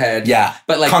forehead. Yeah.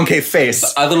 But like concave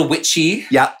face. A little witchy.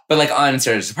 Yeah. But like on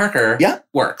Sarah Jessica Parker. Yeah.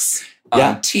 Works.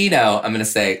 Yeah. Tino, I'm going to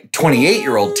say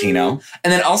 28-year-old Tino.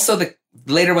 And then also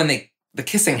later when the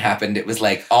kissing happened, it was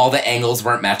like all the angles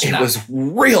weren't matching up. It was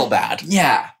real bad.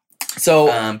 Yeah. So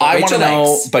I want to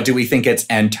know, likes. but do we think it's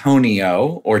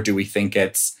Antonio or do we think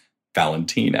it's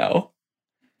Valentino?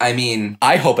 I mean,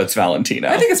 I hope it's Valentino.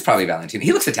 I think it's probably Valentino.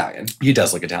 He looks Italian. He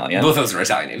does look Italian. Both of those are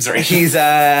Italian names, right? He's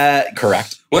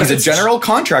correct. He's a general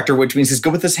contractor, which means he's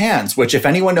good with his hands, which if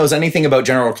anyone knows anything about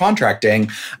general contracting,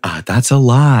 that's a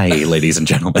lie, ladies and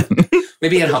gentlemen.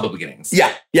 Maybe he had humble beginnings.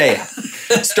 Yeah.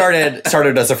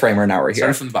 Started as a framer, now we're here.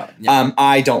 Started from the bottom. Yeah.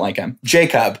 I don't like him.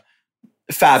 Jacob.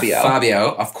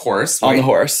 Fabio, of course. On the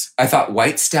horse. I thought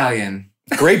white stallion.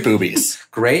 Great boobies.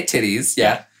 Great titties.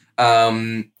 Yeah.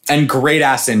 And great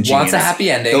ass in jeans. Wants a happy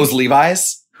ending. Those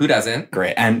Levi's. Who doesn't?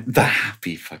 Great. And the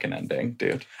happy fucking ending,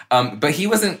 dude. But he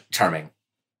wasn't charming.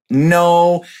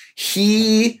 No,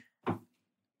 it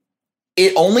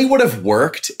only would have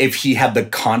worked if he had the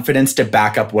confidence to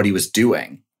back up what he was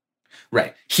doing.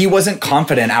 Right. He wasn't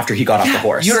confident after he got off the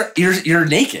horse. You're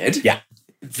naked. Yeah.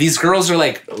 These girls are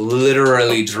like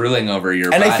literally drooling over your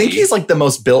body. And I think he's like the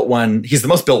most built one. He's the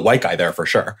most built white guy there for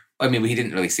sure. I mean, he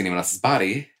didn't really see anyone else's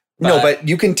body. No, but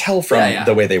you can tell from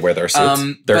the way they wear their suits.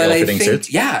 Their ill-fitting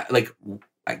suits. Yeah,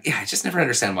 I just never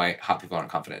understand why hot people aren't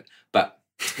confident. But,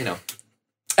 you know.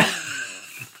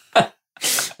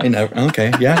 I never.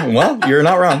 Okay, yeah. Well, you're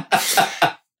not wrong.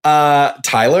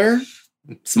 Tyler?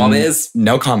 Small biz?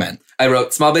 No comment. I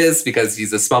wrote small biz because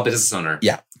he's a small business owner.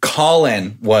 Yeah.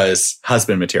 Colin was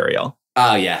husband material.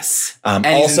 Oh, yes. And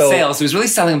also, he's in sales, so he was really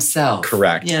selling himself.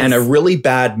 Correct. Yes. And a really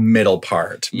bad middle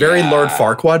part. Very Lord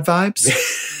Farquaad vibes.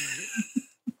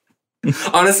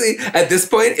 Honestly, at this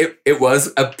point, it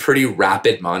was a pretty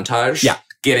rapid montage. Yeah.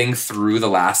 Getting through the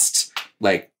last,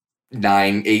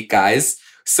 9-8 guys.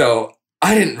 So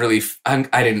I didn't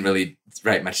really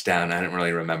write much down. I didn't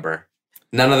really remember.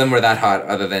 None of them were that hot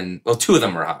other than, two of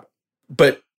them were hot.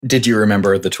 But did you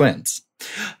remember the twins?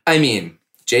 I mean,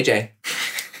 JJ,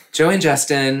 Joe and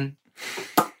Justin.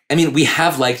 I mean, we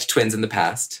have liked twins in the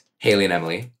past. Haley and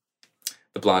Emily,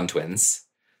 the blonde twins.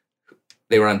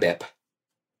 They were on BIP.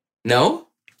 No?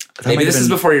 Maybe this is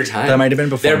before your time. That might have been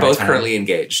before. They're both time. currently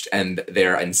engaged and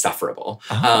they're insufferable.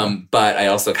 Oh. But I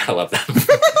also kind of love them.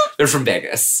 They're from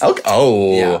Vegas. Okay.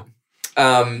 Oh.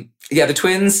 Yeah. The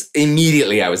twins,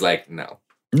 immediately I was like, no.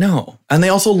 No. And they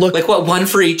also look... one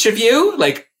for each of you?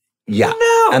 Yeah.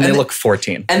 No. And they look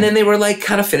 14. And then they were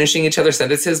kind of finishing each other's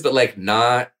sentences, but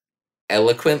not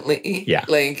eloquently. Yeah.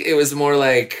 It was more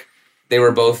they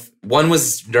were both... One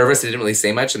was nervous, they didn't really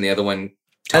say much, and the other one...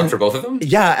 for both of them?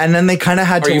 Yeah, and then they kind of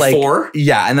had to four?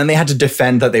 Yeah, and then they had to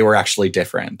defend that they were actually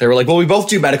different. They were like, well, we both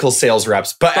do medical sales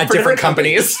reps, but at different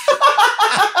companies.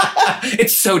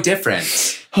 It's so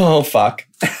different. Oh, fuck.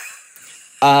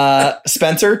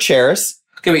 Spencer, chairs.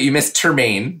 Okay, wait, you missed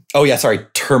Termaine. Oh, yeah, sorry,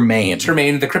 Termaine.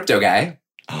 Termaine, the crypto guy.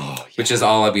 Oh, yeah. Which is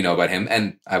all we know about him,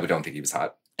 and I don't think he was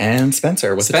hot. And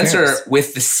Spencer with the chairs.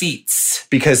 With the seats.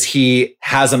 Because he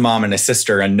has a mom and a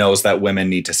sister and knows that women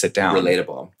need to sit down.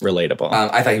 Relatable.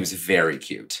 I thought he was very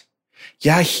cute.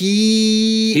 Yeah,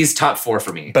 he's top 4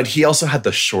 for me. But he also had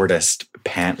the shortest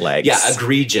pant legs. Yeah,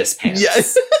 egregious pants.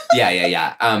 Yes.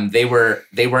 Yeah. They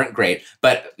weren't great,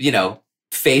 but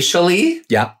facially.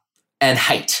 Yeah. And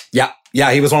height. Yeah.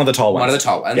 Yeah, he was one of the tall ones.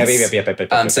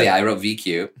 Yeah. So I wrote V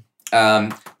cute.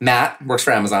 Matt works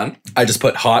for Amazon. I just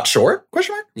put hot short?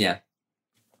 Question mark? Yeah.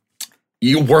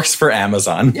 He works for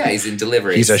Amazon. Yeah, he's in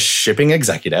delivery. He's a shipping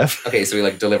executive. Okay, so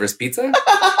he delivers pizza?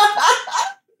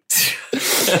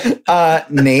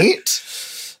 Nate.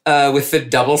 With the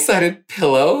double-sided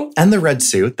pillow. And the red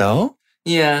suit, though.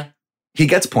 Yeah. He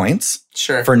gets points.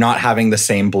 Sure. For not having the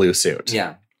same blue suit.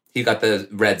 Yeah. He got the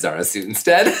red Zara suit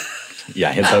instead.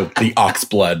 Yeah, the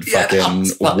oxblood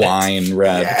fucking wine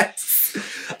red. Yes.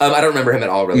 I don't remember him at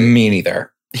all, really. Me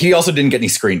neither. He also didn't get any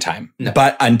screen time. No.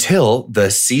 But until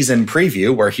the season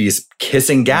preview where he's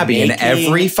kissing Gabby in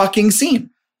every fucking scene.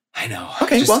 I know.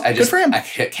 Okay, good for him. I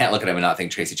can't look at him and not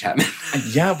think Tracy Chapman.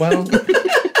 Yeah, well,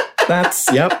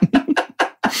 yep.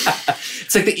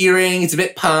 It's like the earring. It's a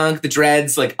bit punk. The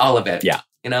dreads, like all of it. Yeah.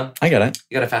 You know? I get it.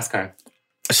 You got a fast car.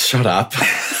 Shut up.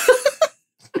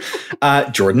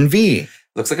 Jordan V.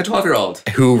 Looks like a 12-year-old.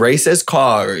 Who races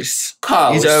cars.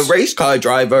 He's a race car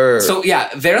driver. So, yeah,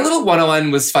 their little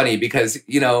 101 was funny because,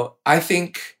 I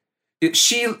think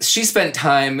she spent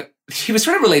time... He was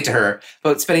trying to relate to her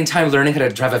about spending time learning how to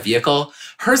drive a vehicle.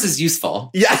 Hers is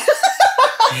useful. Yeah.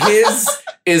 His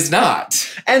is not.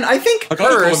 And I think hers...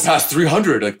 going past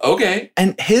 300. Like, okay.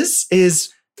 And his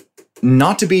is...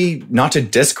 Not to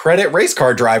discredit race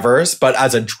car drivers, but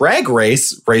as a drag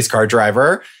race car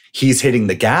driver, he's hitting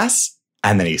the gas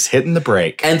and then he's hitting the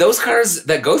brake. And those cars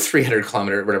that go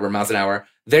 300 miles an hour,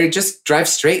 they just drive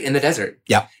straight in the desert.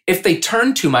 Yeah. If they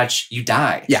turn too much, you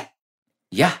die. Yeah.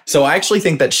 Yeah. So I actually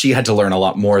think that she had to learn a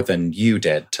lot more than you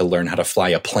did to learn how to fly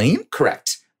a plane.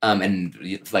 Correct. And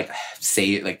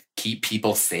keep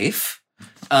people safe.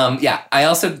 Yeah. I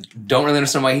also don't really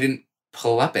understand why he didn't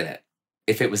pull up in it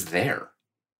if it was there.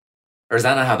 Or is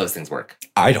that not how those things work?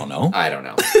 I don't know.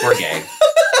 We're gay.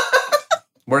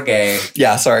 We're gay.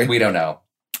 Yeah, sorry. We don't know.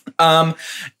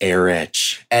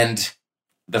 Erich. And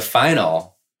the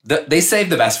final... they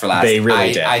saved the best for last. They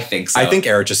really did. I think so. I think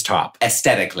Erich is top.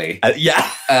 Aesthetically. Yeah.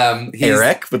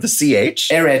 Eric with the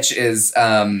CH. Erich is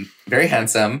very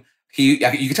handsome. You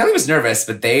could tell he was nervous,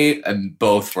 but they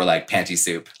both were like panty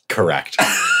soup. Correct.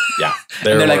 Yeah.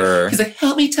 He's like,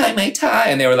 help me tie my tie.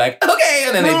 And they were like, okay.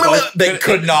 And then they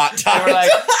could not tie. They were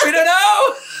like, we don't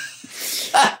know.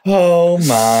 Oh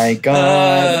my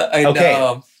God. I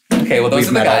know. Okay, well, those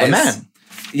are the guys. All the men.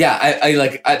 Yeah, I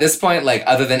like at this point, like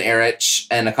other than Erich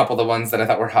and a couple of the ones that I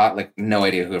thought were hot, like no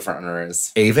idea who a frontrunner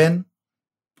is. Avon,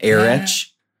 Erich.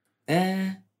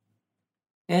 Well,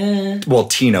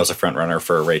 Tino's a frontrunner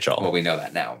for Rachel. Well, we know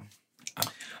that now.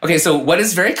 Okay, so what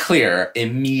is very clear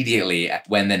immediately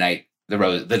when the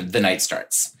night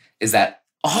starts is that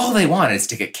all they want is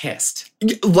to get kissed.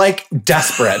 Like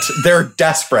desperate. They're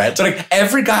desperate. So like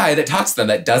every guy that talks to them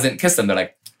that doesn't kiss them, they're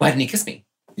like, why didn't he kiss me?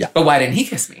 Yeah. But why didn't he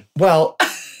kiss me? Well,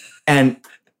 and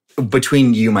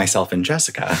between you, myself, and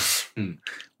Jessica,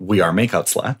 we are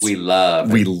makeout sluts. We love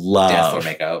dance floor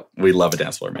makeout. We love a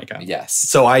dance floor makeout. Yes.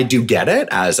 So I do get it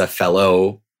as a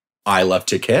fellow I love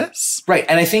to kiss. Right.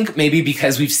 And I think maybe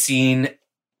because we've seen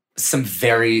some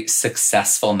very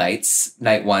successful night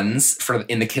ones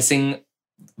in the kissing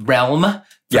realm for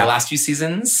the last few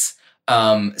seasons.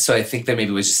 So I think there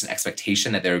maybe was just an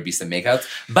expectation that there would be some makeouts.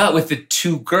 But with the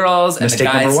two girls and Mistake the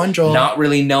guys number one, Joel. Not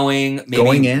really knowing. Maybe,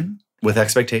 going in with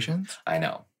expectations? I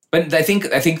know. But I think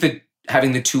that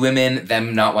having the two women,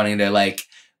 them not wanting to like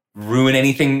ruin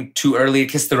anything too early,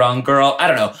 kiss the wrong girl. I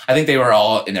don't know. I think they were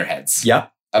all in their heads. Yep.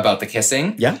 About the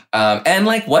kissing. Yeah. And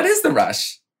like, what is the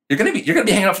rush? You're gonna be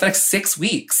hanging out for the next 6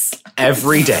 weeks.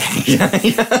 Every day.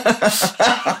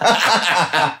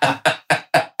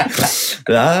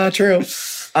 True.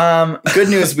 Good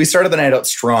news. We started the night out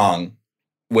strong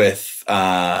with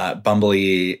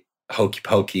Bumbly Hokey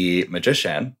Pokey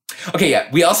Magician. Okay, yeah.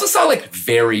 We also saw like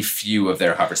very few of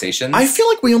their conversations. I feel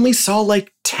like we only saw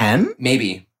like 10.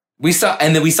 Maybe. We saw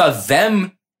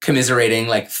them commiserating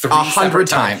like 100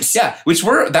 times. Yeah,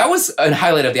 that was a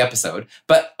highlight of the episode.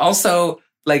 But also,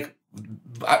 like,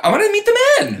 I want to meet the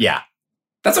men. Yeah.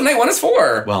 That's what night one is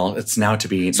for. Well, it's now to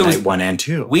be night 1 and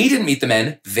 2. We didn't meet the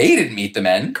men. They didn't meet the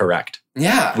men. Correct.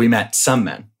 Yeah. We met some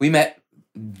men. We met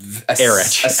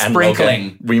Erich a sprinkling.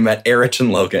 Logan. We met Erich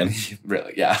and Logan.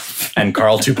 Really, yeah. And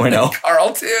Carl 2.0.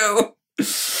 Carl too.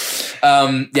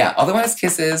 Yeah, all they want is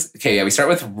kisses. Okay, yeah, we start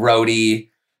with Rhodey.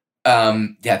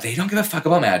 Yeah, they don't give a fuck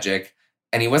about magic.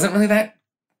 And he wasn't really that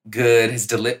good.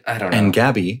 I don't know. And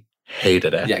Gabby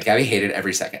hated it. Yeah, Gabby hated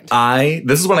every second.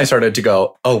 This is when I started to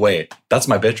go, oh wait, that's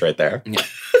my bitch right there. Yeah.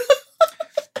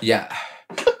 Yeah.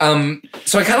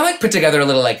 So I kind of like put together a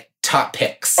little like top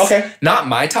picks. Okay. Not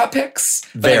my top picks.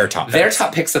 Their like, top picks. Their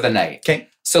top picks of the night. Okay.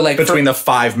 So like between the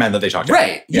 5 men that they talked about.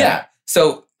 Right. Yeah.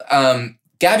 So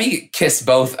Gabby kissed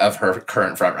both of her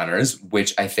current frontrunners,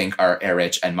 which I think are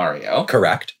Erich and Mario.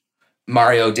 Correct.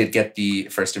 Mario did get the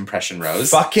first impression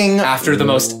rose. Fucking after the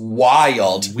most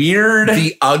wild, weird,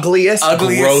 the ugliest,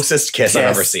 grossest kiss I've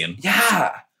ever seen.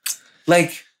 Yeah.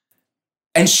 Like,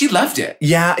 and she loved it.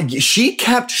 Yeah. She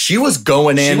was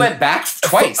going in. She went back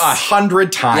twice.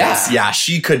 100 times. Yeah.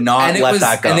 She could not let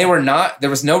that go. And there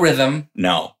was no rhythm.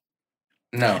 No.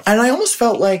 And I almost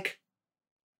felt like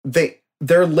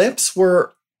their lips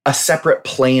were a separate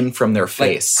plane from their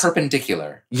face. Like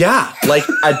perpendicular. Yeah. Like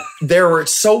they were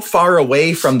so far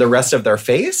away from the rest of their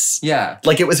face. Yeah.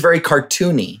 Like it was very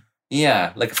cartoony.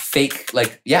 Yeah, like fake,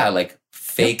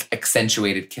 fake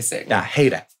accentuated kissing. Yeah,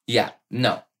 hate it. Yeah,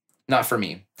 no, not for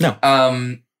me. No.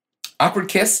 Awkward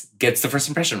kiss gets the first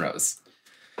impression rose.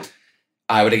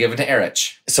 I would have given it to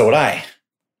Erich. So would I.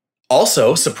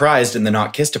 Also, surprised in the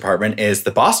not kiss department is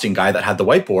the Boston guy that had the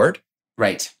whiteboard.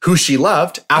 Right. Who she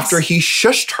loved after he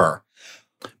shushed her.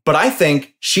 But I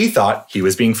think she thought he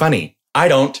was being funny. I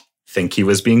don't think he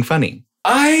was being funny.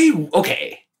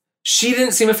 Okay. She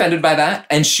didn't seem offended by that,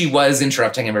 and she was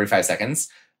interrupting him every 5 seconds.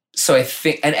 So I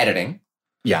think, and editing.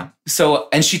 Yeah. So,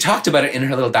 and she talked about it in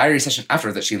her little diary session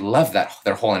afterwards that she loved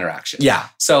their whole interaction. Yeah.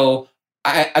 So,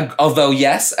 although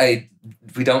yes,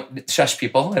 we don't shush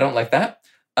people. I don't like that.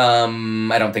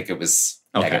 I don't think it was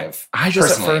negative. I just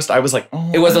personally. At first I was like,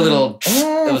 it was a little.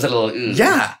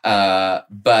 Yeah.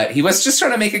 But he was just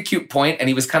trying to make a cute point, and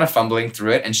he was kind of fumbling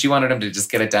through it, and she wanted him to just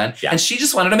get it done, and she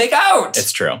just wanted to make out.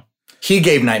 It's true. He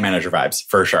gave Night Manager vibes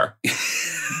for sure.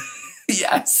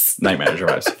 Yes. Night Manager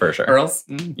vibes for sure. Earls.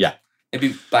 Yeah.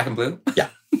 Maybe black and blue. Yeah.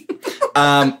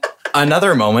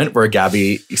 Another moment where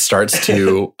Gabby starts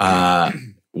to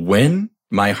win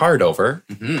my heart over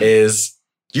is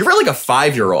you're like a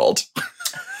 5-year-old.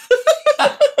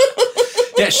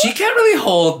 Yeah, she can't really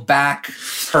hold back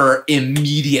her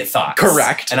immediate thoughts.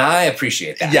 Correct. And I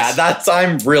appreciate that. Yeah,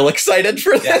 I'm real excited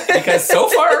for that. Yeah, because so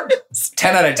far,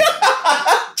 10 out of 10.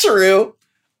 True.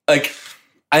 Like,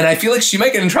 and I feel like she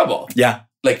might get in trouble. Yeah.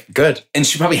 Like, good. And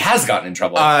she probably has gotten in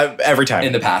trouble. Every time.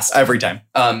 In the past. Every time.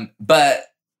 But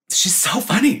she's so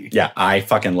funny. Yeah, I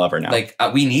fucking love her now. Like,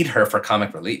 we need her for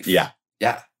comic relief. Yeah.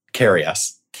 Yeah. Carry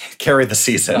us. Carry the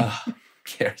season.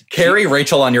 Carry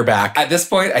Rachel on your back. At this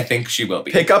point, I think she will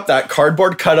be. Pick up that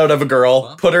cardboard cutout of a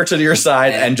girl, put her to your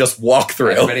side, and just walk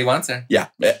through. Everybody wants her. Yeah.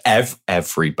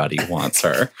 Everybody wants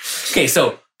her. Okay,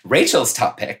 so Rachel's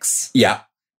top picks. Yeah.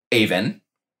 Aven.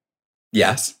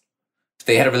 Yes.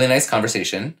 They had a really nice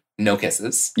conversation. No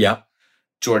kisses. Yeah.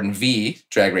 Jordan V,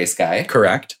 drag race guy.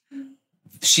 Correct.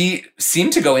 She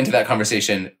seemed to go into that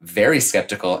conversation very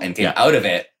skeptical and came out of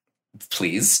it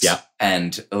pleased. Yeah.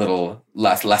 And a little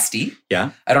lusty.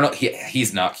 Yeah. I don't know.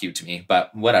 He's not cute to me,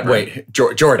 but whatever. Wait,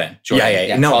 Jordan.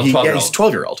 Yeah. No, 12 he's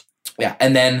 12-year-old. Yeah.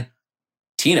 And then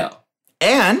Tino.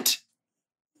 And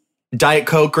Diet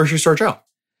Coke Grocery Store Joe.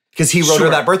 Because he wrote her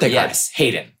that birthday card. Yes.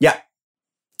 Hayden. Yeah.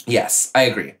 Yes, I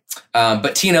agree.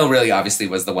 But Tino really obviously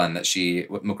was the one that she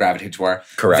gravitated toward.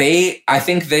 Correct. I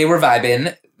think they were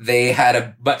vibing. They had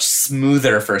a much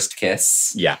smoother first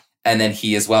kiss. Yeah. And then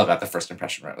he as well got the first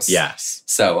impression rose. Yes.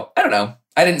 So, I don't know.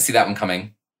 I didn't see that one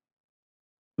coming.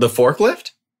 The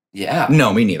forklift? Yeah.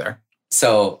 No, me neither.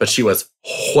 So. But she was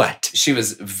wet. She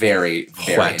was very,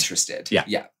 very interested. Yeah.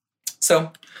 Yeah.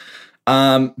 So.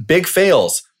 Big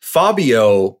fails.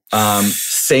 Fabio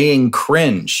saying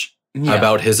cringe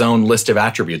about his own list of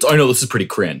attributes. Oh, I know this is pretty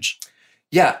cringe.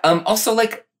 Yeah. Also,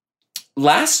 like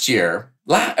last year,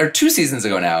 or 2 seasons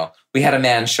ago now, we had a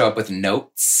man show up with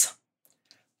notes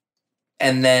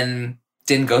and then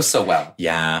didn't go so well.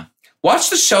 Yeah.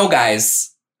 Watch the show,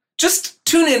 guys. Just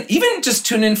tune in. Even just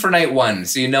tune in for night 1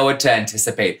 so you know what to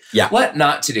anticipate. Yeah. What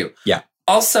not to do. Yeah.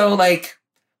 Also, like,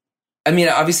 I mean,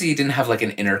 obviously you didn't have like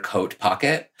an inner coat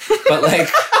pocket, but like...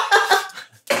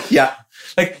 Yeah.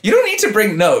 Like, you don't need to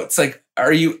bring notes. Like,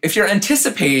 if you're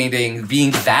anticipating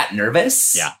being that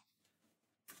nervous? Yeah.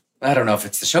 I don't know if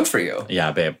it's the show for you.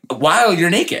 Yeah, babe. While you're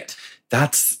naked.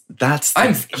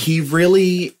 He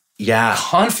really,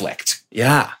 conflict.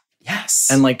 Yeah. Yes.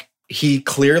 And like, he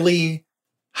clearly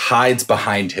hides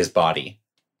behind his body.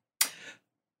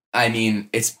 I mean,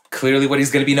 it's clearly what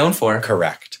he's going to be known for.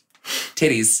 Correct.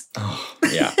 Titties. Oh,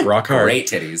 yeah. Rock hard. Great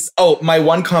titties. Oh, my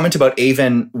one comment about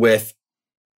Aven with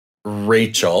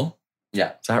Rachel.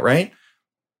 Yeah. Is that right?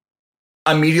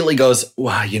 Immediately goes,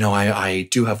 wow, I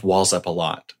do have walls up a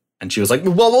lot. And she was like,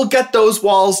 well, we'll get those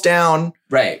walls down.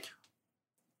 Right.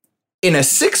 In a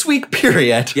 6-week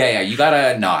period. Yeah, you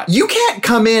gotta not. You can't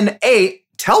come in, A,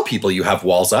 tell people you have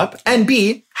walls up, and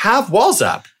B, have walls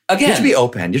up. Again. You have to be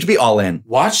open. You have to be all in.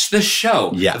 Watch the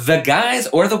show. Yeah. The guys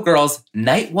or the girls,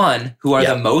 night 1, who are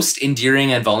the most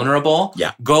endearing and vulnerable,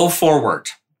 go forward.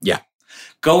 Yeah.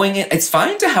 Going in, it's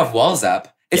fine to have walls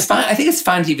up. It's fine. I think it's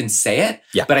fine to even say it.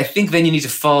 Yeah. But I think then you need to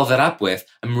follow that up with,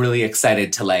 I'm really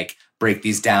excited to like break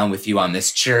these down with you on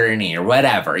this journey or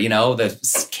whatever,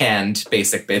 the canned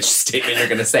basic bitch statement you're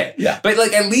going to say. Yeah. But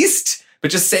like but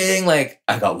just saying like,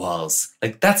 I got walls.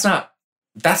 Like that's not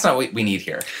what we need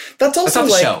here. That's also not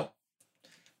the like, show.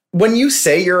 When you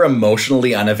say you're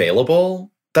emotionally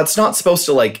unavailable, that's not supposed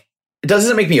to like, it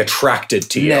doesn't make me attracted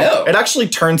to you. No. It actually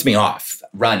turns me off.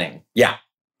 Running. Yeah.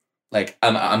 Like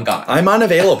I'm gone. I'm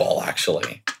unavailable,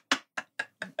 actually.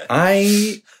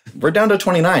 We're down to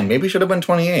 29. Maybe should have been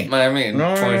 28. I mean,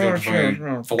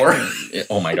 24.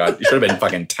 Oh my God. You should have been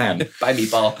fucking 10. Bye,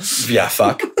 meatball. Yeah,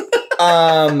 fuck.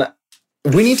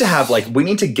 We need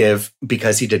to give,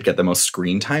 because he did get the most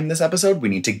screen time this episode, we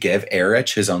need to give Erich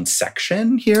his own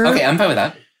section here. Okay, I'm fine with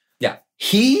that. Yeah.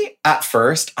 He, at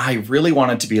first, I really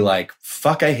wanted to be like,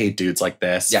 fuck, I hate dudes like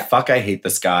this. Yeah. Fuck, I hate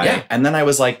this guy. Yeah. And then I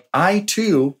was like, I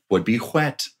too would be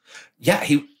wet. Yeah,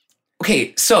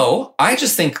 okay, so I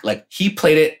just think like he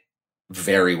played it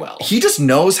very well. He just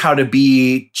knows how to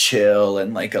be chill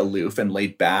and like aloof and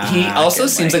laid back. He also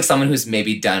seems like someone who's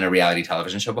maybe done a reality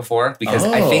television show before, because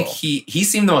I think he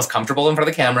seemed the most comfortable in front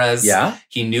of the cameras. Yeah.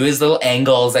 He knew his little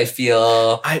angles, I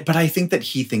feel. But I think that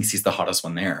he thinks he's the hottest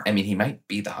one there. I mean, he might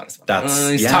be the hottest one. That's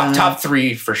he's top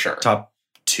 3 for sure. Top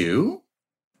 2?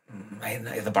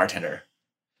 The bartender.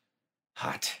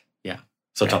 Hot. Yeah.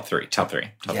 So top 3. Top 3.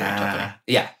 Yeah.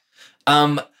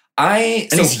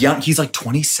 He's young. He's like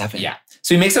 27. Yeah.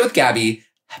 So he makes out with Gabby.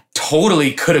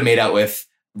 Totally could have made out with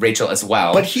Rachel as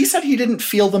well. But he said he didn't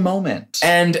feel the moment.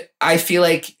 And I feel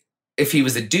like if he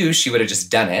was a douche, he would have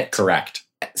just done it. Correct.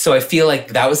 So I feel like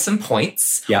that was some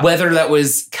points. Yeah. Whether that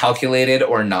was calculated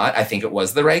or not, I think it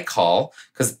was the right call,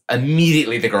 because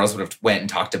immediately the girls would have went and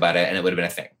talked about it and it would have been a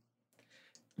thing.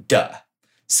 Duh.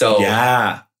 So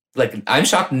yeah. Like, I'm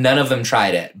shocked none of them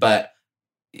tried it, but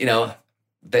you know,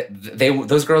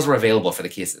 those girls were available for the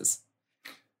kisses.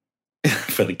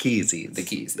 For the keesies. The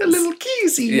keys. The little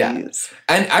keesies. Yeah.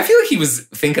 And I feel like he was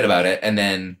thinking about it and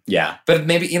then... Yeah. But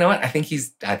maybe, you know what? I think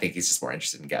he's just more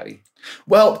interested in Gabby.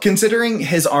 Well, considering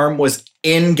his arm was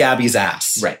in Gabby's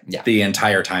ass. Right, yeah. The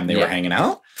entire time they were hanging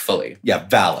out. Fully. Yeah,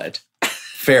 valid.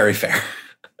 Very fair.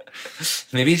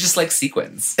 Maybe he's just like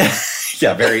sequins.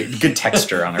 Yeah, very good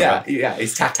texture on her butt. Yeah,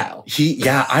 he's tactile.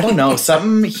 I don't know.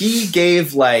 He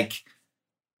gave like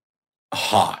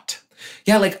hot.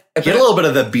 Yeah, like he had a little bit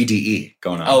of the BDE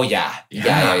going on. Oh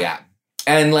yeah.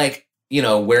 And like, you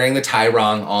know, wearing the tie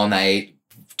wrong all night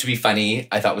to be funny,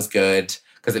 I thought was good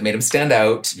because it made him stand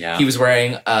out. Yeah. He was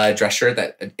wearing a dress shirt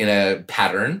that in a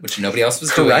pattern, which nobody else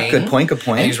was doing. Correct. Good point.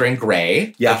 And he was wearing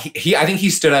gray. Yeah. Like I think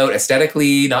he stood out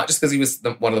aesthetically, not just because he was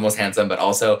one of the most handsome, but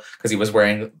also because he was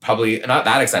wearing probably not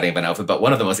that exciting of an outfit, but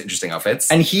one of the most interesting outfits.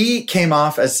 And he came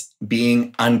off as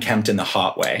being unkempt in the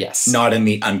hot way. Yes. Not in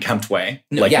the unkempt way.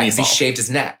 No, like because he shaved his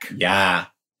neck. Yeah.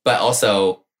 But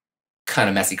also kind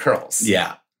of messy curls.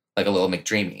 Yeah. Like a little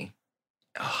McDreamy.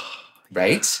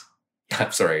 Right?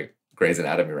 I'm sorry. Grey's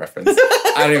Anatomy reference.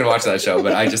 I don't even watch that show,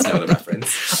 but I just know the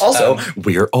reference. Also,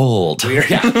 we're old.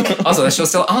 Also, that show's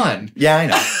still on. Yeah, I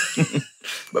know.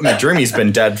 But McDreamy's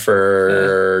been dead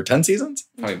for 10 seasons?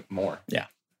 Probably more. Yeah.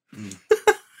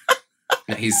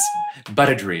 He's but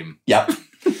a dream. Yep.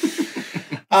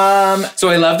 So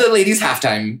I love the ladies'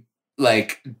 halftime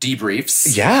like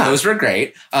debriefs. Yeah. Those were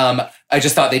great. I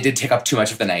just thought they did take up too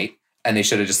much of the night and they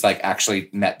should have just like actually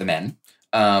met the men.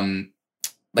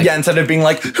 Instead of being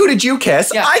like, who did you kiss?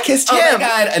 Yeah. I kissed him. Oh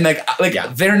my God.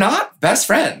 And they're not best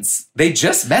friends. They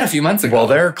just met a few months ago. Well,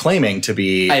 they're claiming to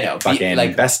be fucking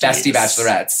like bestie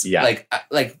bachelorettes. Yeah.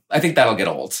 Like I think that'll get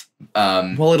old.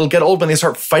 Well, it'll get old when they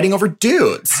start fighting over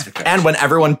dudes. And when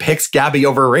everyone picks Gabby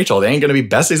over Rachel, they ain't going to be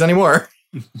besties anymore.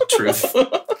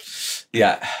 Truth.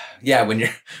 Yeah. Yeah, when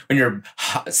your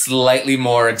slightly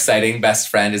more exciting best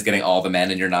friend is getting all the men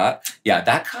and you're not,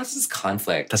 that causes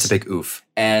conflict. That's a big oof.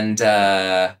 And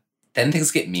then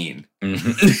things get mean.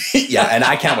 Mm-hmm. Yeah, and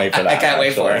I can't wait for that. I can't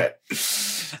wait for it.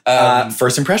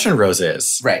 First impression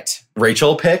roses. Right.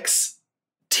 Rachel picks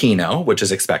Tino, which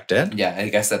is expected. Yeah, I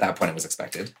guess at that point it was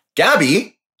expected.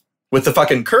 Gabby, with the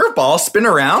fucking curveball, spin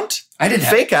around. I didn't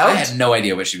fake out. I had no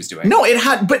idea what she was doing. No, it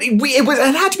had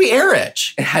to be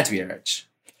Erich. It had to be Erich.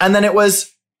 And then it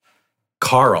was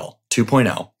Carl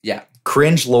 2.0. Yeah.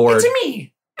 Cringe Lord. It's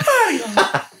me.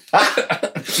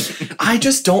 I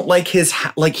just don't like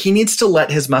he needs to let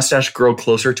his mustache grow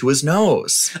closer to his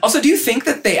nose. Also, do you think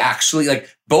that they actually,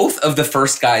 both of the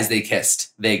first guys they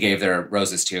kissed, they gave their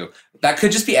roses to? That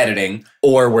could just be editing.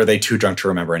 Or were they too drunk to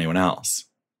remember anyone else?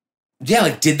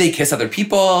 Yeah, did they kiss other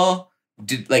people?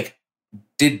 Did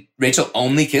Rachel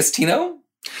only kiss Tino?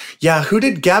 Yeah, who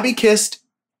did Gabby kissed?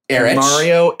 Erich.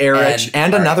 Mario, Erich,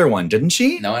 and another one, didn't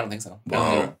she? No, I don't think so.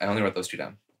 Whoa. I only wrote those two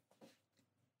down.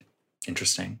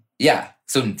 Interesting. Yeah,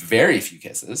 so very few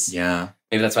kisses. Yeah.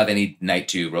 Maybe that's why they need night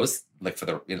 2 rose,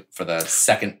 for the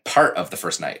second part of the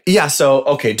first night. Yeah, so,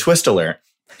 okay, twist alert.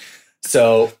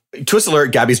 So, twist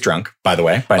alert, Gabby's drunk, by the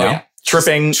way, by now. Yeah.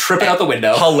 Tripping out the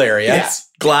window. Hilarious. Yeah.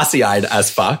 Glassy-eyed as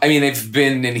fuck. I mean, they've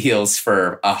been in heels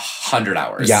for 100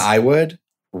 hours. Yeah, I would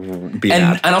be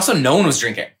mad. And also, no one was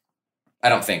drinking. I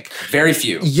don't think. Very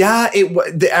few. Yeah,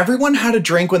 everyone had a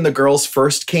drink when the girls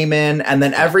first came in, and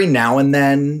then every now and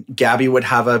then Gabby would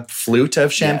have a flute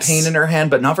of champagne in her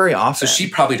hand, but not very often. So she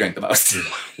probably drank the most.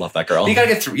 Love that girl. You gotta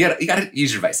get through. You gotta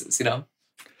use your vices, you know?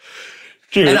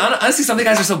 And honestly, some of the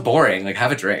guys are so boring. Like,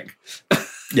 have a drink.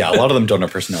 Yeah, a lot of them don't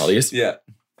have personalities. Yeah.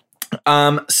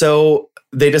 So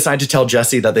they decide to tell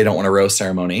Jesse that they don't want a rose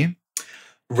ceremony.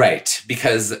 Right,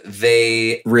 because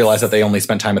they realize that they only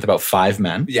spent time with about 5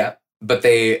 men. Yeah. But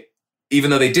even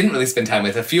though they didn't really spend time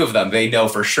with a few of them, they know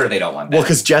for sure they don't want that. Well,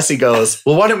 because Jesse goes,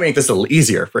 well, why don't we make this a little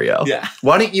easier for you? Yeah.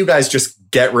 Why don't you guys just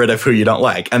get rid of who you don't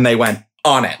like? And they went,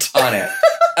 on it. On it.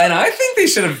 And I think they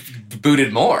should have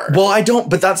booted more. Well, I don't,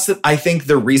 but I think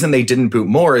the reason they didn't boot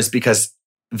more is because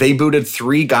they booted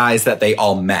 3 guys that they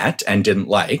all met and didn't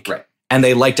like. Right. And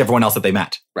they liked everyone else that they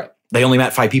met. Right. They only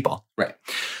met 5 people. Right.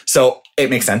 So it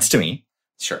makes sense to me.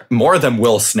 Sure. More than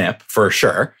Will Snip, for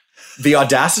sure. The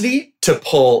audacity to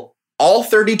pull all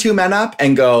 32 men up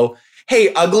and go,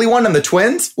 hey, ugly one and the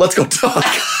twins, let's go talk.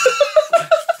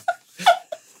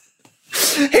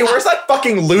 Hey, where's that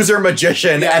fucking loser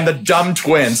magician and the dumb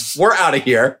twins? We're out of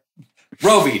here.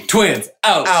 Roby, twins,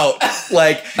 out.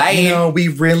 Like, bye.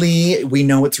 We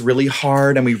know it's really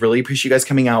hard and we really appreciate you guys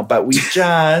coming out, but we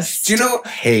just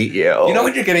hate you. You know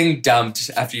when you're getting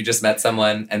dumped after you just met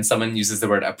someone and someone uses the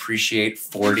word appreciate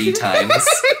 40 times?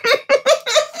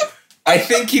 I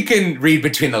think you can read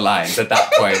between the lines at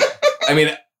that point. I mean,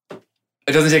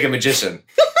 it doesn't take a magician.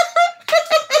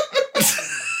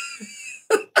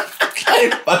 I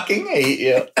fucking hate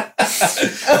you.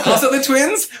 Also, the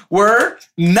twins were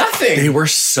nothing. They were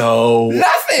so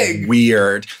nothing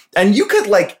weird. And you could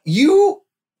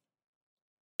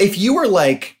if you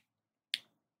were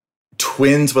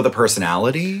twins with a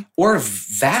personality, or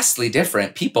vastly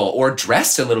different people, or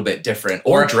dressed a little bit different,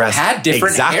 or dressed had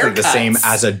different exactly haircuts. The same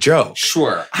as a joke.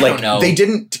 Sure, I don't know. They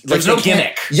didn't. There's no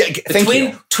gimmick. Yeah,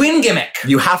 twin gimmick.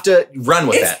 You have to run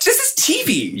with it. This is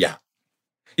TV. Yeah,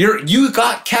 you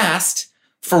got cast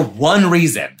for one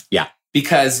reason. Yeah,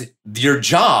 because your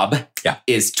job. Yeah.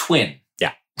 is twin.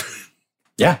 Yeah,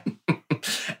 yeah,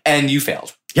 and you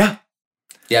failed. Yeah,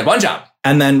 you had one job.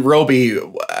 And then Roby.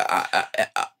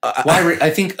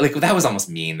 I think that was almost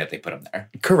mean that they put him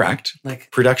there. Correct.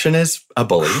 Production is a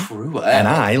bully. Cruel. And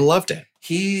I loved it.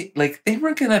 They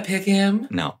weren't going to pick him.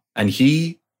 No. And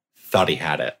he thought he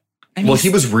had it. I mean, he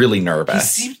was really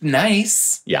nervous. He seemed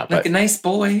nice. Yeah. A nice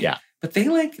boy. Yeah. But they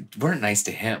weren't nice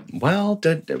to him. Well.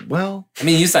 I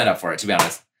mean, you signed up for it, to be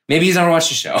honest. Maybe he's never watched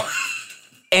the show.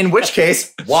 In which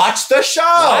case, watch the show.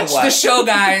 Watch the show,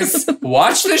 guys.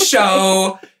 Watch the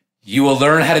show. You will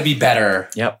learn how to be better.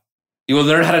 Yep. You will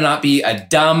learn how to not be a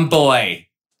dumb boy,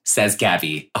 says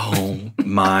Gabby. Oh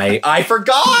my, I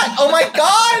forgot. Oh my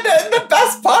God. The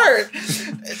best part.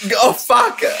 Oh,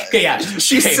 fuck. Okay, yeah.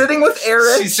 She's sitting with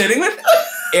Eric. She's sitting with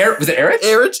Eric. Was it Eric?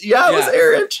 Eric. Yeah, it was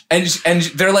Eric. And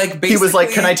they're basically he was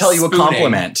like, can I tell you a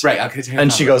compliment? Right.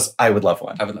 And she goes, I would love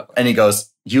one. I would love one. And he goes,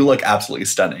 you look absolutely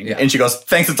stunning. Yeah. And she goes,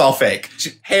 thanks, it's all fake.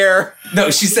 Hair. No,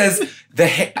 she says,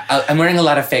 I'm wearing a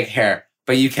lot of fake hair.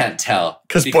 But you can't tell.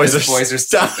 Because boys are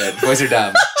stupid. Boys are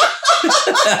dumb.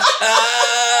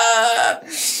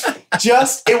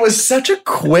 It was such a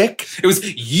quick. It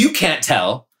was, you can't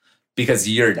tell because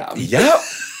you're dumb. Yep.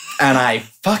 And I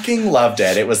fucking loved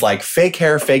it. It was fake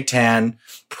hair, fake tan,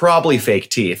 probably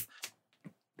fake teeth.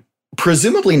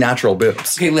 Presumably natural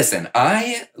boobs. Okay, listen.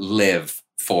 I live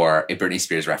for a Britney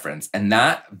Spears reference. And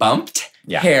that bumped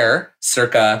hair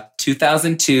circa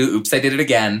 2002, Oops, I Did It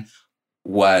Again,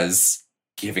 was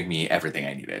giving me everything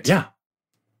I needed. Yeah.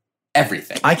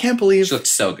 Everything. I can't believe she looked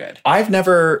so good. I've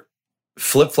never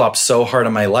flip-flopped so hard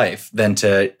in my life than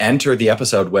to enter the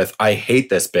episode with I hate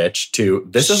this bitch to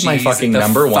this is my fucking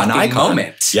number one icon.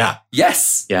 Moment. Yeah.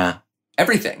 Yes. Yeah.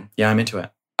 Everything. Yeah, I'm into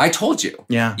it. I told you.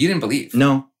 Yeah. You didn't believe.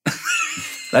 No.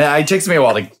 It takes me a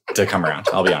while to come around,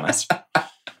 I'll be honest.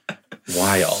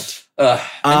 Wild.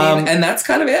 And that's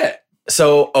kind of it.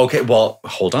 So, okay, well,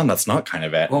 hold on. That's not kind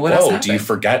of it. Well, what else happened? Do you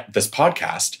forget this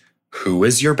podcast? Who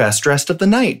is your best dressed of the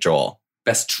night, Joel?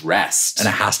 Best dressed. And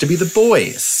it has to be the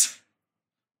boys.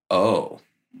 Oh.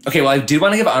 Okay, well, I did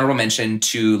want to give honorable mention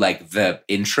to the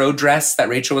intro dress that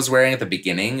Rachel was wearing at the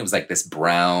beginning. It was this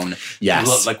brown,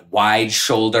 wide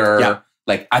shoulder. Yeah.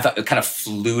 I thought it kind of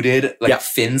fluted,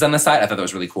 fins on the side. I thought that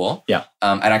was really cool. Yeah.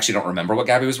 I actually don't remember what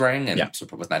Gabby was wearing, and so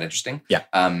it was not interesting. Yeah.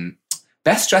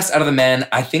 Best dressed out of the men,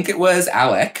 I think it was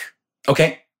Alec.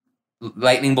 Okay.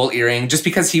 Lightning bolt earring, just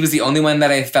because he was the only one that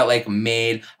I felt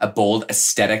made a bold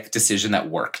aesthetic decision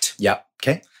that worked. Yep.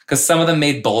 Okay. Because some of them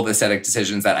made bold aesthetic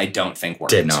decisions that I don't think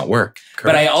worked. Did not work. Correct.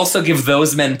 But I also give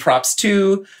those men props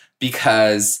too,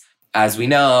 because as we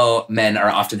know, men are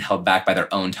often held back by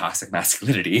their own toxic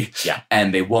masculinity. Yeah.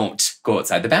 And they won't go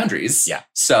outside the boundaries. Yeah.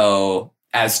 So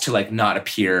as to like not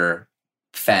appear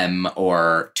femme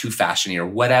or too fashiony or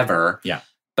whatever. Yeah.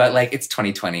 But like it's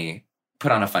 2020.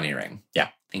 Put on a fun earring. Yeah.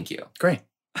 Thank you. Great.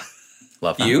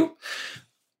 Love that. You?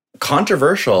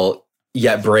 Controversial,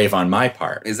 yet brave on my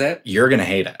part. Is it? You're going to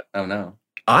hate it. Oh no.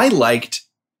 I liked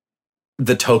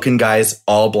the Token Guy's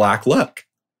all black look.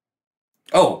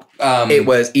 Oh, It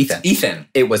was Ethan. Ethan.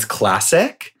 It was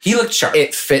classic. He looked sharp.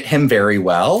 It fit him very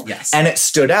well. Yes. And it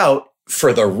stood out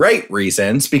for the right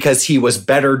reasons because he was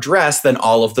better dressed than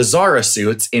all of the Zara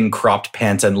suits in cropped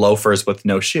pants and loafers with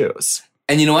no shoes.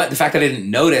 And you know what? The fact that I didn't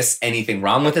notice anything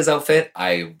wrong with his outfit,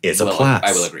 Is a plus.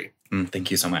 I will agree.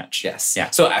 Thank you so much. Yes. Yeah.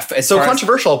 So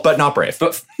Controversial, but not brave.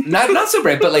 but not so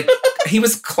brave, but like he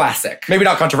was classic. Maybe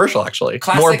not controversial, actually.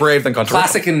 Classic- More brave than controversial.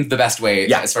 Classic in the best way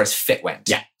Yeah. as far as fit went.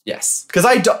 Yeah. Yes. Because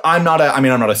I'm not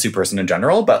a suit person in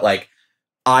general, but like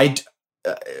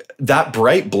that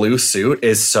bright blue suit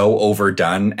is so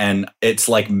overdone, and it's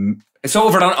like It's so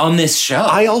overdone on this show.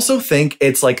 I also think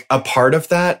it's like a part of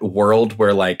that world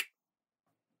where like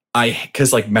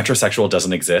because like metrosexual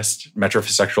doesn't exist.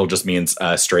 Metrosexual just means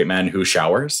a straight man who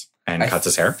showers and cuts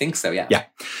his hair. I think so, yeah. Yeah.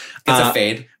 It's a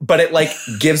fade. But it like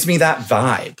gives me that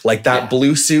vibe. Like that Yeah.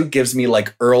 blue suit gives me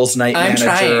like Earl's Night I'm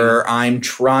Manager. I'm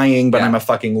trying, but Yeah. I'm a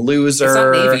fucking loser. It's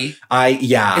not navy.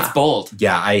 It's bold.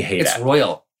 Yeah, I hate It's it.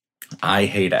 royal. I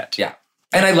hate it. Yeah.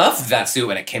 And I loved that suit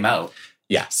when it came out.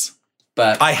 Yes.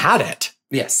 But I had it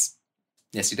yes.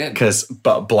 Yes, you did. because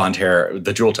blonde hair,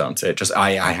 the jewel tones, it just,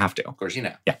 I have to. Of course, you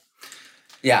know. Yeah.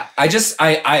 Yeah.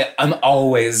 I'm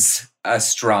always a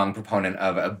strong proponent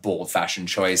of a bold fashion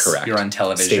choice. Correct. You're on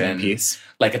television. Statement piece.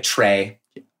 Like a Trey.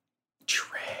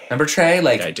 Trey. Remember Trey?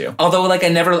 Like, I do. although like I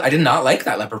did not like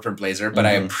that leopard print blazer, but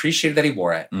I Mhm. appreciated that he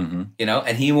wore it, Mm-hmm. you know?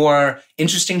 And he wore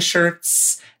interesting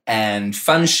shirts and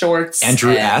fun shorts.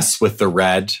 Andrew and, S. with the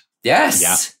red. Yes.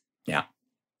 Yeah. Yeah.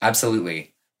 Absolutely.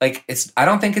 Like I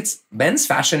don't think men's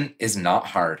fashion is not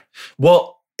hard.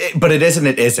 Well, but it is and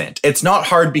it isn't. It's not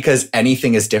hard because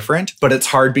anything is different, but it's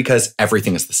hard because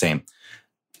everything is the same.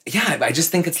 Yeah. I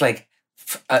just think it's like,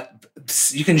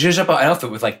 you can zhuzh up an outfit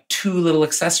with like 2 little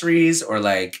accessories or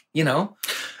like, you know,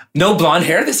 no blonde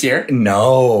hair this year.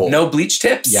 No. No bleach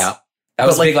tips. Yeah. That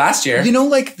was But, like, big last year. You know,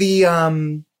 like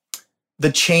the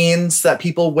chains that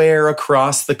people wear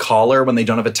across the collar when they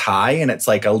don't have a tie, and it's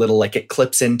like a little, like it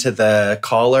clips into the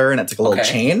collar and it's like a little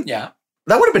chain. Yeah.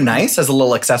 That would have been nice as a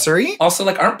little accessory. Also,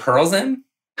 like, aren't pearls in?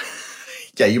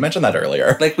 Yeah, you mentioned that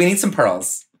earlier. Like, we need some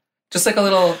pearls. Just like a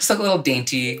little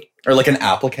dainty. Or like an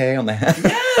applique on the head,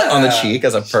 on the cheek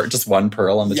as just one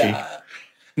pearl on the cheek.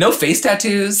 No face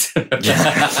tattoos.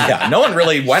 Yeah, no one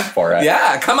really went for it.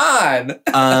 Yeah, come on.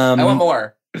 I want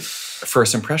more.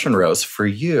 First impression, Rose, for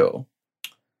you.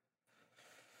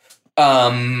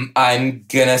 I'm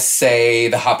gonna say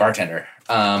the hot bartender.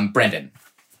 Brandon.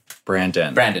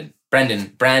 Brandon.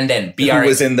 Who Who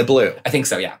was in the blue? I think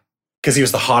so, yeah. Because he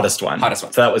was the hottest one. Hottest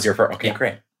one. So that was your first. Okay, Yeah.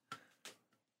 great.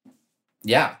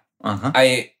 Yeah. Uh-huh.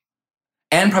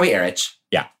 And probably Erich.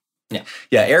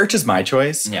 Yeah, Erich is my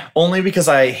choice. Yeah. Only because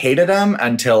I hated him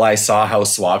until I saw how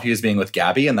suave he was being with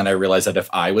Gabby. And then I realized that if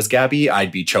I was Gabby, I'd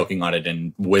be choking on it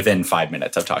within 5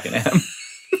 minutes of talking to him.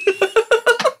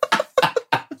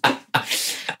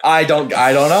 I don't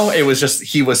know. It was just,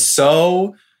 he was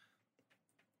so,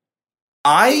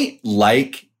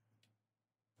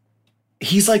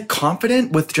 he's like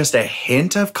confident with just a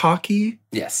hint of cocky.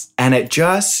 Yes. And it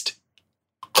just,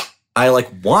 I like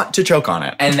want to choke on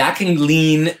it. And that can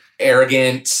lean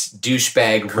arrogant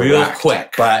douchebag real Correct.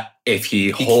 quick. But if he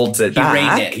holds it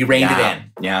back. He reined it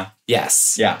in. Yeah.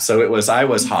 Yes. Yeah. So I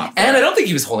was hot. And I don't think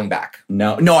he was holding back.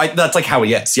 No, that's like how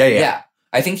he is. Yeah.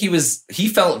 I think he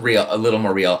felt real, a little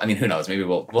more real. I mean, who knows? Maybe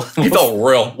He felt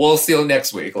real. we'll see you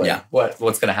next week. Like, Yeah. what's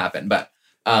going to happen? But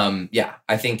yeah,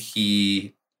 I think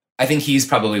he's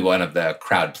probably one of the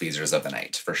crowd pleasers of the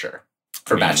night for sure.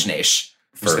 For Batch Nation.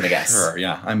 I'm just going to guess. Sure.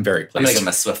 Yeah. I'm very pleased. I'm going to give him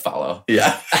a swift follow.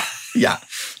 Yeah. Yeah.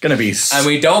 Gonna be. And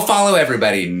we don't follow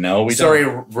everybody. No, we Sorry,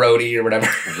 don't. Rhodey or whatever.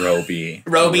 Roby.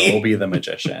 Roby. Roby the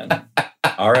magician.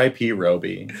 R.I.P.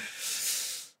 Roby.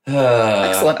 Excellent.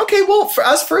 Excellent. Okay. Well,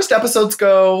 as first episodes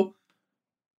go,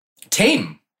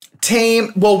 Tame.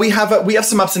 Well, we have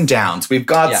some ups and downs. We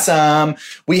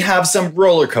have some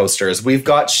roller coasters. We've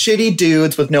got shitty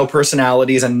dudes with no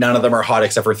personalities, and none of them are hot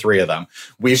except for 3 of them.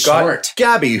 We've got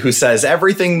Gabby, who says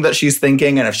everything that she's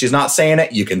thinking, and if she's not saying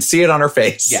it, you can see it on her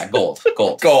face. Yeah, gold.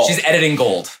 She's editing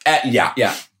gold.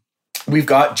 Yeah. We've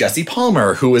got Jesse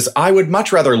Palmer, I would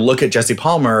much rather look at Jesse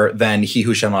Palmer than He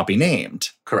Who Shall Not Be Named.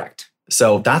 Correct.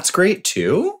 So that's great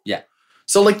too. Yeah.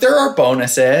 So like there are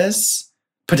bonuses,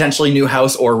 potentially new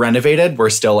house or renovated. We're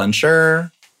still unsure.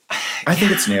 I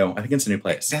think it's new. I think it's a new It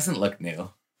place. doesn't look new.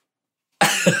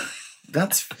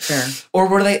 That's fair. Or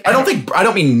were they? I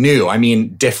don't mean new. I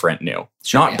mean different new.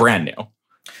 Sure, Not yeah. brand new.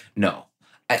 No.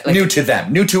 New to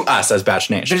them. New to us as Batch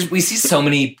Nation. We see so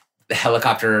many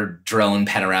helicopter drone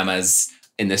panoramas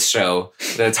in this show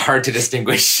that it's hard to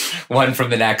distinguish one from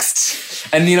the next.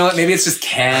 And you know what? Maybe it's just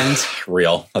canned.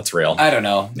 Real. That's real. I don't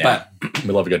know. Yeah. But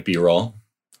We love a good B-roll.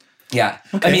 yeah.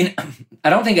 Okay. I mean, I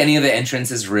don't think any of the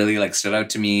entrances really like stood out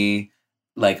to me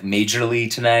like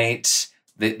majorly tonight.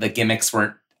 The gimmicks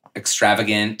weren't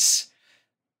extravagant.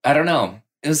 I don't know.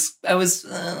 I was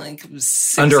like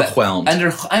Underwhelmed.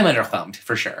 I'm underwhelmed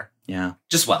for sure. Yeah.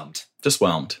 Just whelmed. Just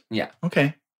whelmed. Yeah.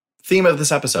 Okay. Theme of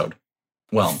this episode.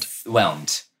 Whelmed.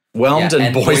 Whelmed. Whelmed Yeah,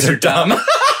 and boys are dumb.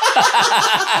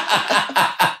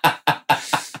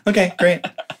 Okay, great.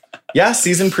 Yeah,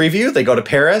 season preview. They go to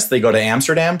Paris. They go to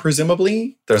Amsterdam,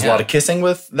 presumably. There's a Yeah. lot of kissing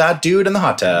with that dude in the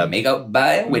hot tub. Make out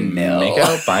by a windmill. Make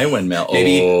out by a windmill.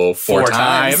 Maybe 4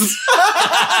 times.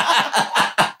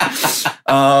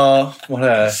 Oh, what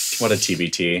a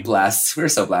TBT. Blessed. We're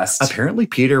so blessed. Apparently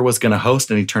Peter was going to host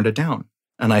and he turned it down.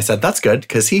 And I said, that's good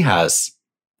because he has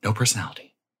no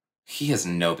personality. He has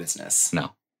no business.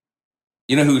 No.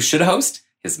 You know who should host?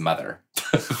 His mother.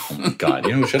 Oh my God.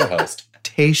 You know who should have hosted?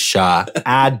 Tasha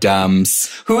Adams.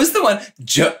 Who is the one?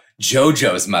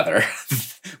 JoJo's mother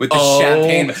with the Oh.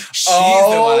 champagne. She's the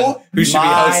Oh one who should be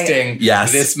my- hosting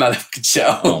Yes. this motherfucking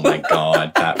show. Oh my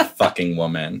God. That fucking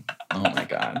woman. Oh my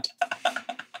God.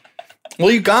 Well,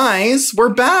 you guys, we're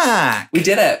back. We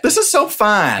did it. This is so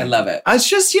fun. I love it. It's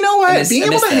just, you know what? Being I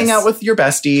able miss to hang this. out with your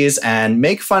besties and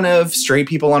make fun of straight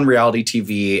people on reality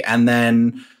TV and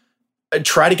then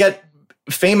try to get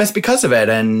famous because of it.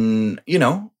 And, you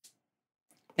know,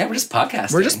 Yeah, we're just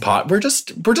podcasting. we're just podcasters.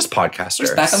 We're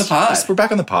just back on the pod. We're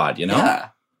back on the pod, you know? Yeah.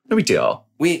 No big deal.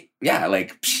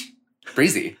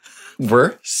 Breezy.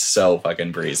 We're so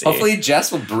fucking breezy. Hopefully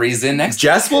Jess will breeze in next.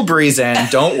 Jess will breeze in.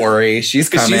 Don't worry. She's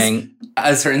 'Cause she's- coming.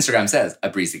 As her Instagram says, a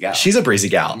breezy gal. She's a breezy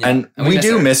gal. Yeah, And and we we miss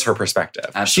do her. miss her perspective.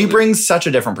 She Absolutely. brings such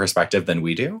a different perspective than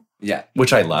we do, yeah.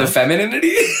 which I love. The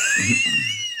femininity?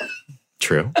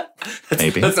 True.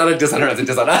 Maybe. That's not a diss on her, it's a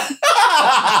diss on us.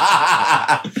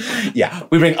 Yeah.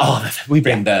 We bring all of it. We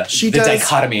bring the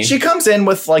dichotomy. She comes in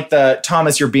with like the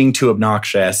Thomas, you're being too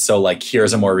obnoxious. So like,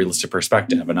 here's a more realistic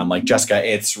perspective. And I'm like, Jessica,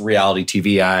 it's reality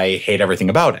TV. I hate everything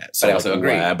about it. So But I also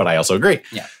agree. But I also agree.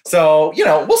 Yeah. So, you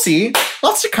know, we'll see.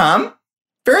 Lots to come.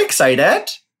 Very excited.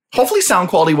 Hopefully sound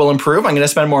quality will improve. I'm going to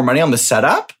spend more money on the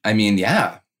setup. I mean,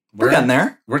 yeah. We're getting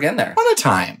there. We're getting there. One at a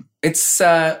time. It's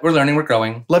we're learning, we're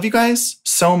growing. Love you guys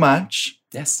so much.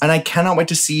 Yes. And I cannot wait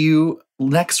to see you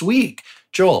next week.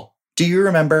 Joel, do you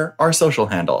remember our social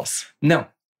handles? No.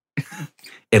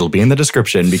 It'll be in the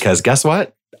description because guess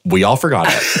what? We all forgot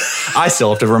it. I still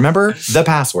have to remember the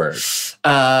password.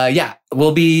 Yeah.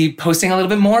 We'll be posting a little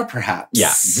bit more, perhaps.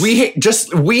 Yeah. We hate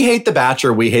The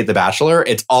Bachelor. We hate The Bachelor.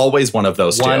 It's always one of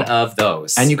those two. One of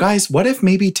those. And you guys, what if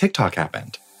maybe TikTok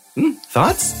happened?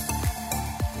 Thoughts?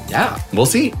 yeah. We'll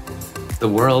see. The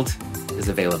world is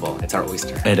available. It's our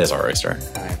oyster. It is our oyster.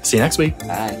 All right. See you next week.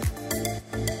 Bye.